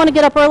really want to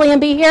get up early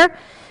and be here?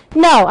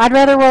 No, I'd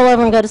rather roll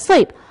over and go to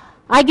sleep.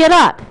 I get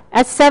up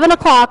at 7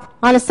 o'clock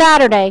on a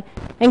Saturday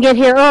and get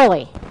here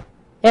early.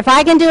 If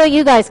I can do it,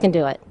 you guys can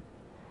do it.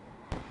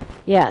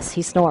 Yes,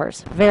 he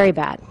snores. Very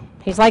bad.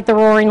 He's like the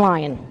roaring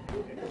lion.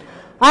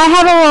 I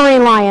have a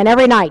roaring lion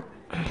every night.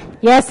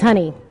 Yes,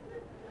 honey.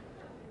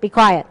 Be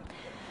quiet.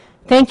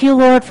 Thank you,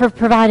 Lord, for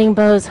providing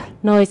Bose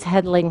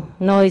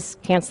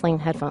noise-canceling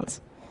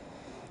headphones.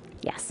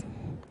 Yes.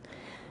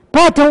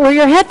 But don't wear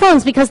your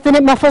headphones because then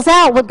it muffles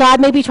out what God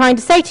may be trying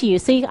to say to you.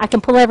 See, I can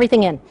pull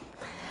everything in.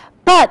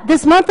 But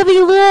this month of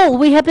Elul,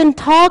 we have been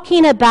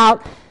talking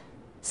about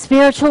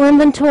spiritual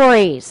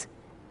inventories,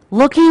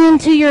 looking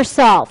into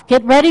yourself,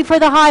 get ready for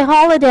the high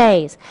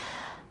holidays.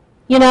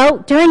 You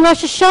know, during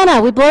Rosh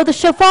Hashanah, we blow the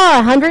shofar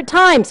 100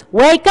 times.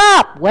 Wake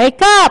up,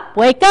 wake up,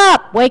 wake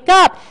up, wake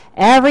up.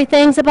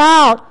 Everything's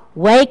about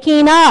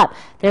waking up.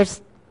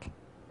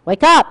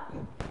 Wake up.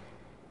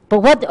 But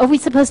what are we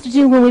supposed to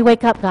do when we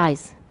wake up,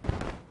 guys?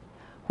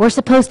 We're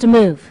supposed to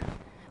move.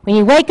 When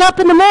you wake up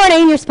in the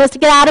morning, you're supposed to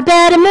get out of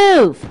bed and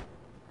move.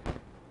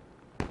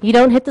 You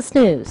don't hit the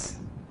snooze.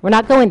 We're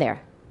not going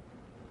there.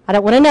 I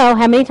don't want to know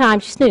how many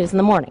times you snooze in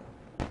the morning.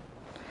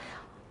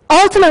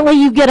 Ultimately,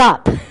 you get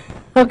up,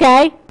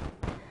 okay?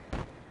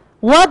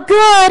 What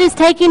good is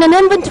taking an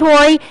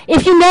inventory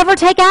if you never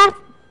take action?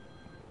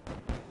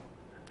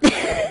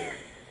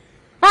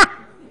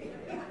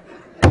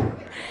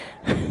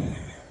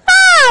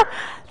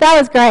 That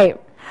was great.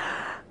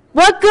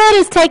 What good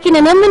is taking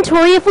an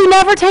inventory if we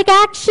never take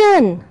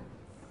action?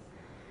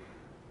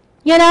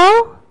 You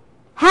know?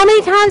 How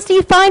many times do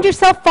you find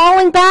yourself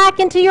falling back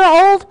into your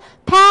old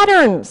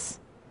patterns?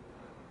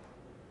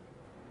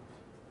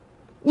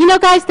 You know,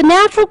 guys, the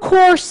natural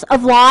course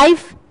of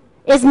life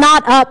is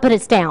not up, but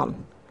it's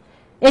down.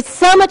 It's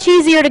so much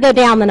easier to go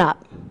down than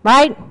up,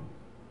 right?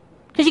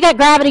 Because you got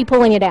gravity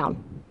pulling you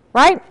down,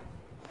 right?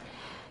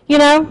 You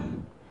know?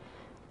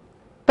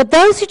 But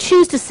those who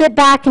choose to sit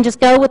back and just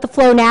go with the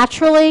flow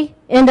naturally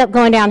end up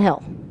going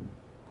downhill.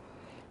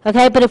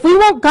 Okay? But if we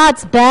want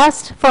God's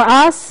best for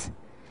us,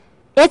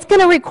 it's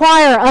going to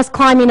require us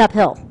climbing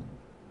uphill.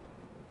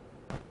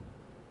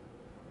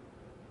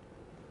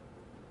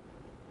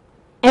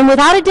 And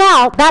without a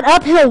doubt, that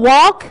uphill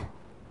walk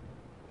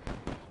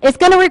is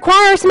going to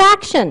require some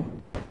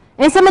action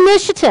and some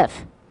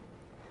initiative.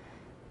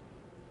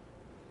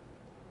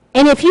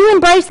 And if you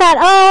embrace that,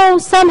 oh,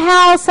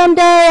 somehow,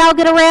 someday I'll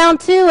get around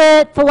to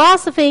it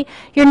philosophy,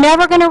 you're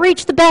never going to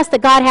reach the best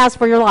that God has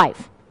for your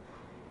life.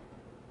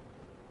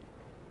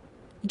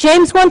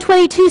 James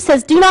 1:22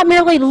 says, do not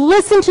merely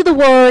listen to the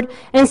word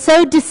and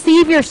so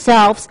deceive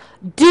yourselves.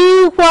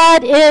 Do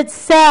what it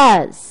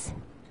says.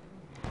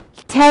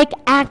 Take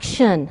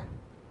action.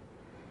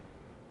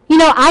 You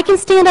know, I can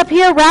stand up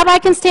here, Rabbi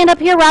can stand up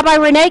here, Rabbi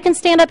Renee can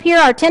stand up here,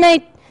 our 10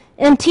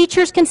 a.m.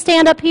 teachers can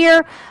stand up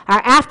here,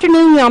 our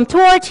afternoon Yom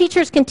Torah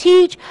teachers can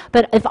teach,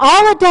 but if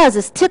all it does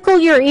is tickle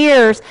your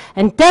ears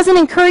and doesn't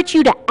encourage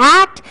you to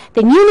act,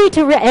 then you need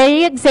to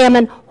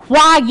re-examine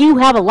why you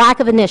have a lack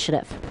of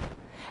initiative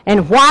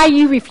and why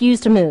you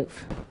refuse to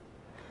move.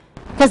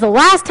 Because the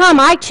last time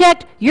I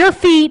checked, your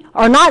feet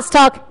are not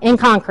stuck in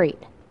concrete.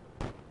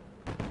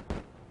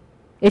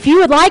 If you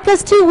would like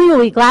us to, we will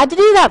be glad to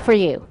do that for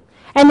you.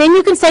 And then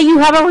you can say you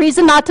have a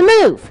reason not to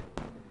move.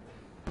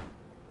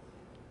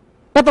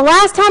 But the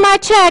last time I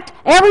checked,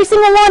 every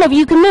single one of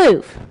you can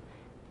move.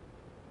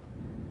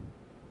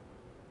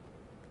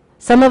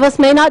 Some of us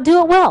may not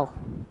do it well,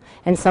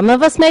 and some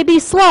of us may be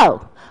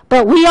slow,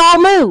 but we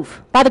all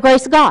move by the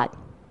grace of God.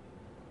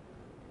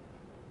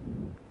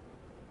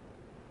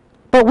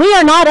 But we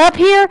are not up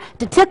here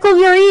to tickle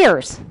your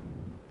ears.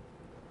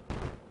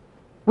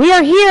 We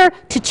are here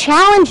to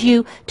challenge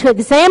you to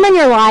examine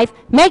your life,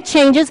 make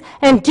changes,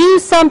 and do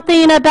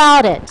something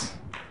about it.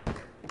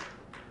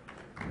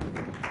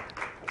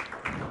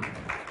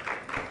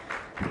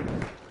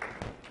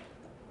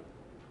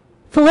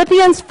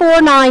 Philippians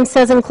 4:9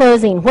 says in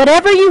closing,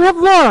 whatever you have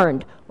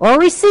learned or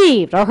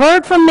received or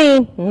heard from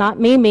me, not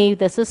me,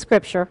 this is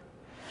scripture,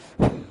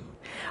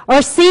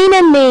 or seen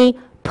in me,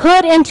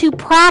 put into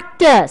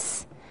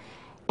practice,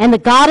 and the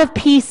God of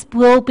peace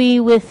will be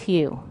with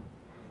you.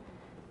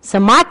 So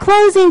my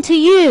closing to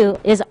you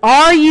is,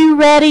 are you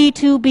ready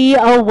to be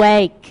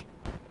awake?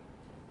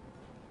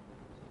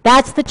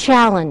 That's the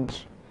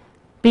challenge.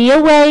 Be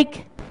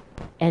awake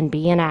and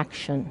be in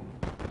action.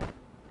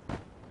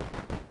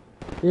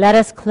 Let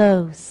us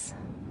close.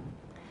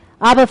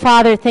 Abba,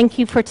 Father, thank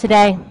you for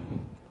today.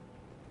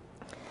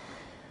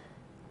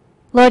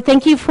 Lord,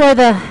 thank you for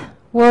the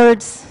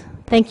words.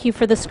 Thank you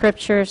for the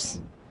scriptures.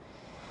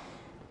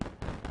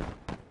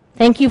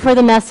 Thank you for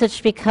the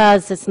message,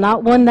 because it's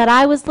not one that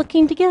I was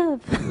looking to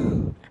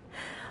give.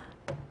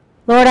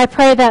 Lord, I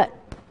pray that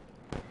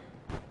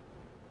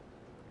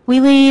we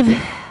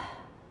leave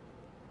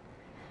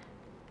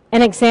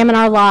and examine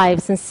our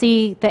lives and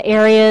see the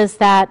areas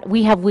that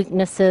we have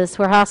weaknesses,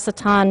 where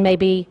Hasatan may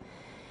be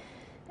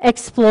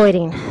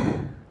exploiting.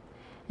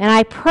 And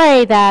I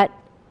pray that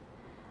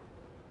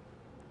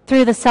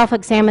through the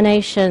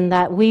self-examination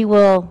that we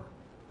will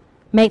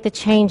make the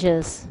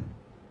changes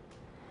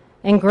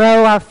and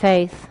grow our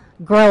faith,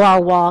 grow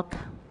our walk,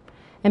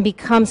 and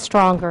become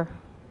stronger.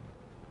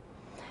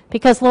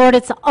 Because, Lord,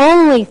 it's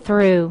only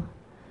through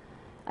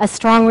a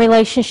strong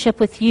relationship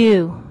with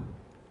you,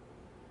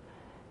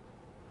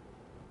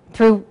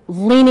 through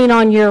leaning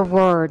on your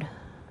word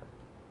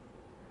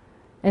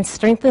and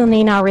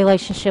strengthening our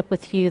relationship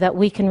with you, that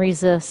we can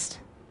resist.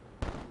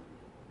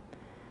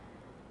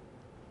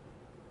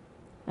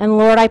 And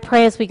Lord, I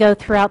pray as we go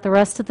throughout the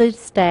rest of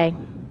this day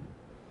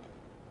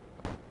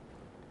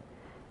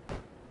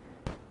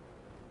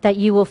that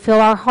you will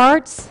fill our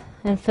hearts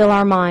and fill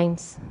our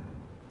minds.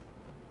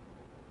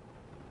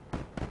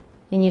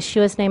 In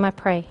Yeshua's name I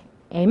pray.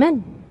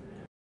 Amen.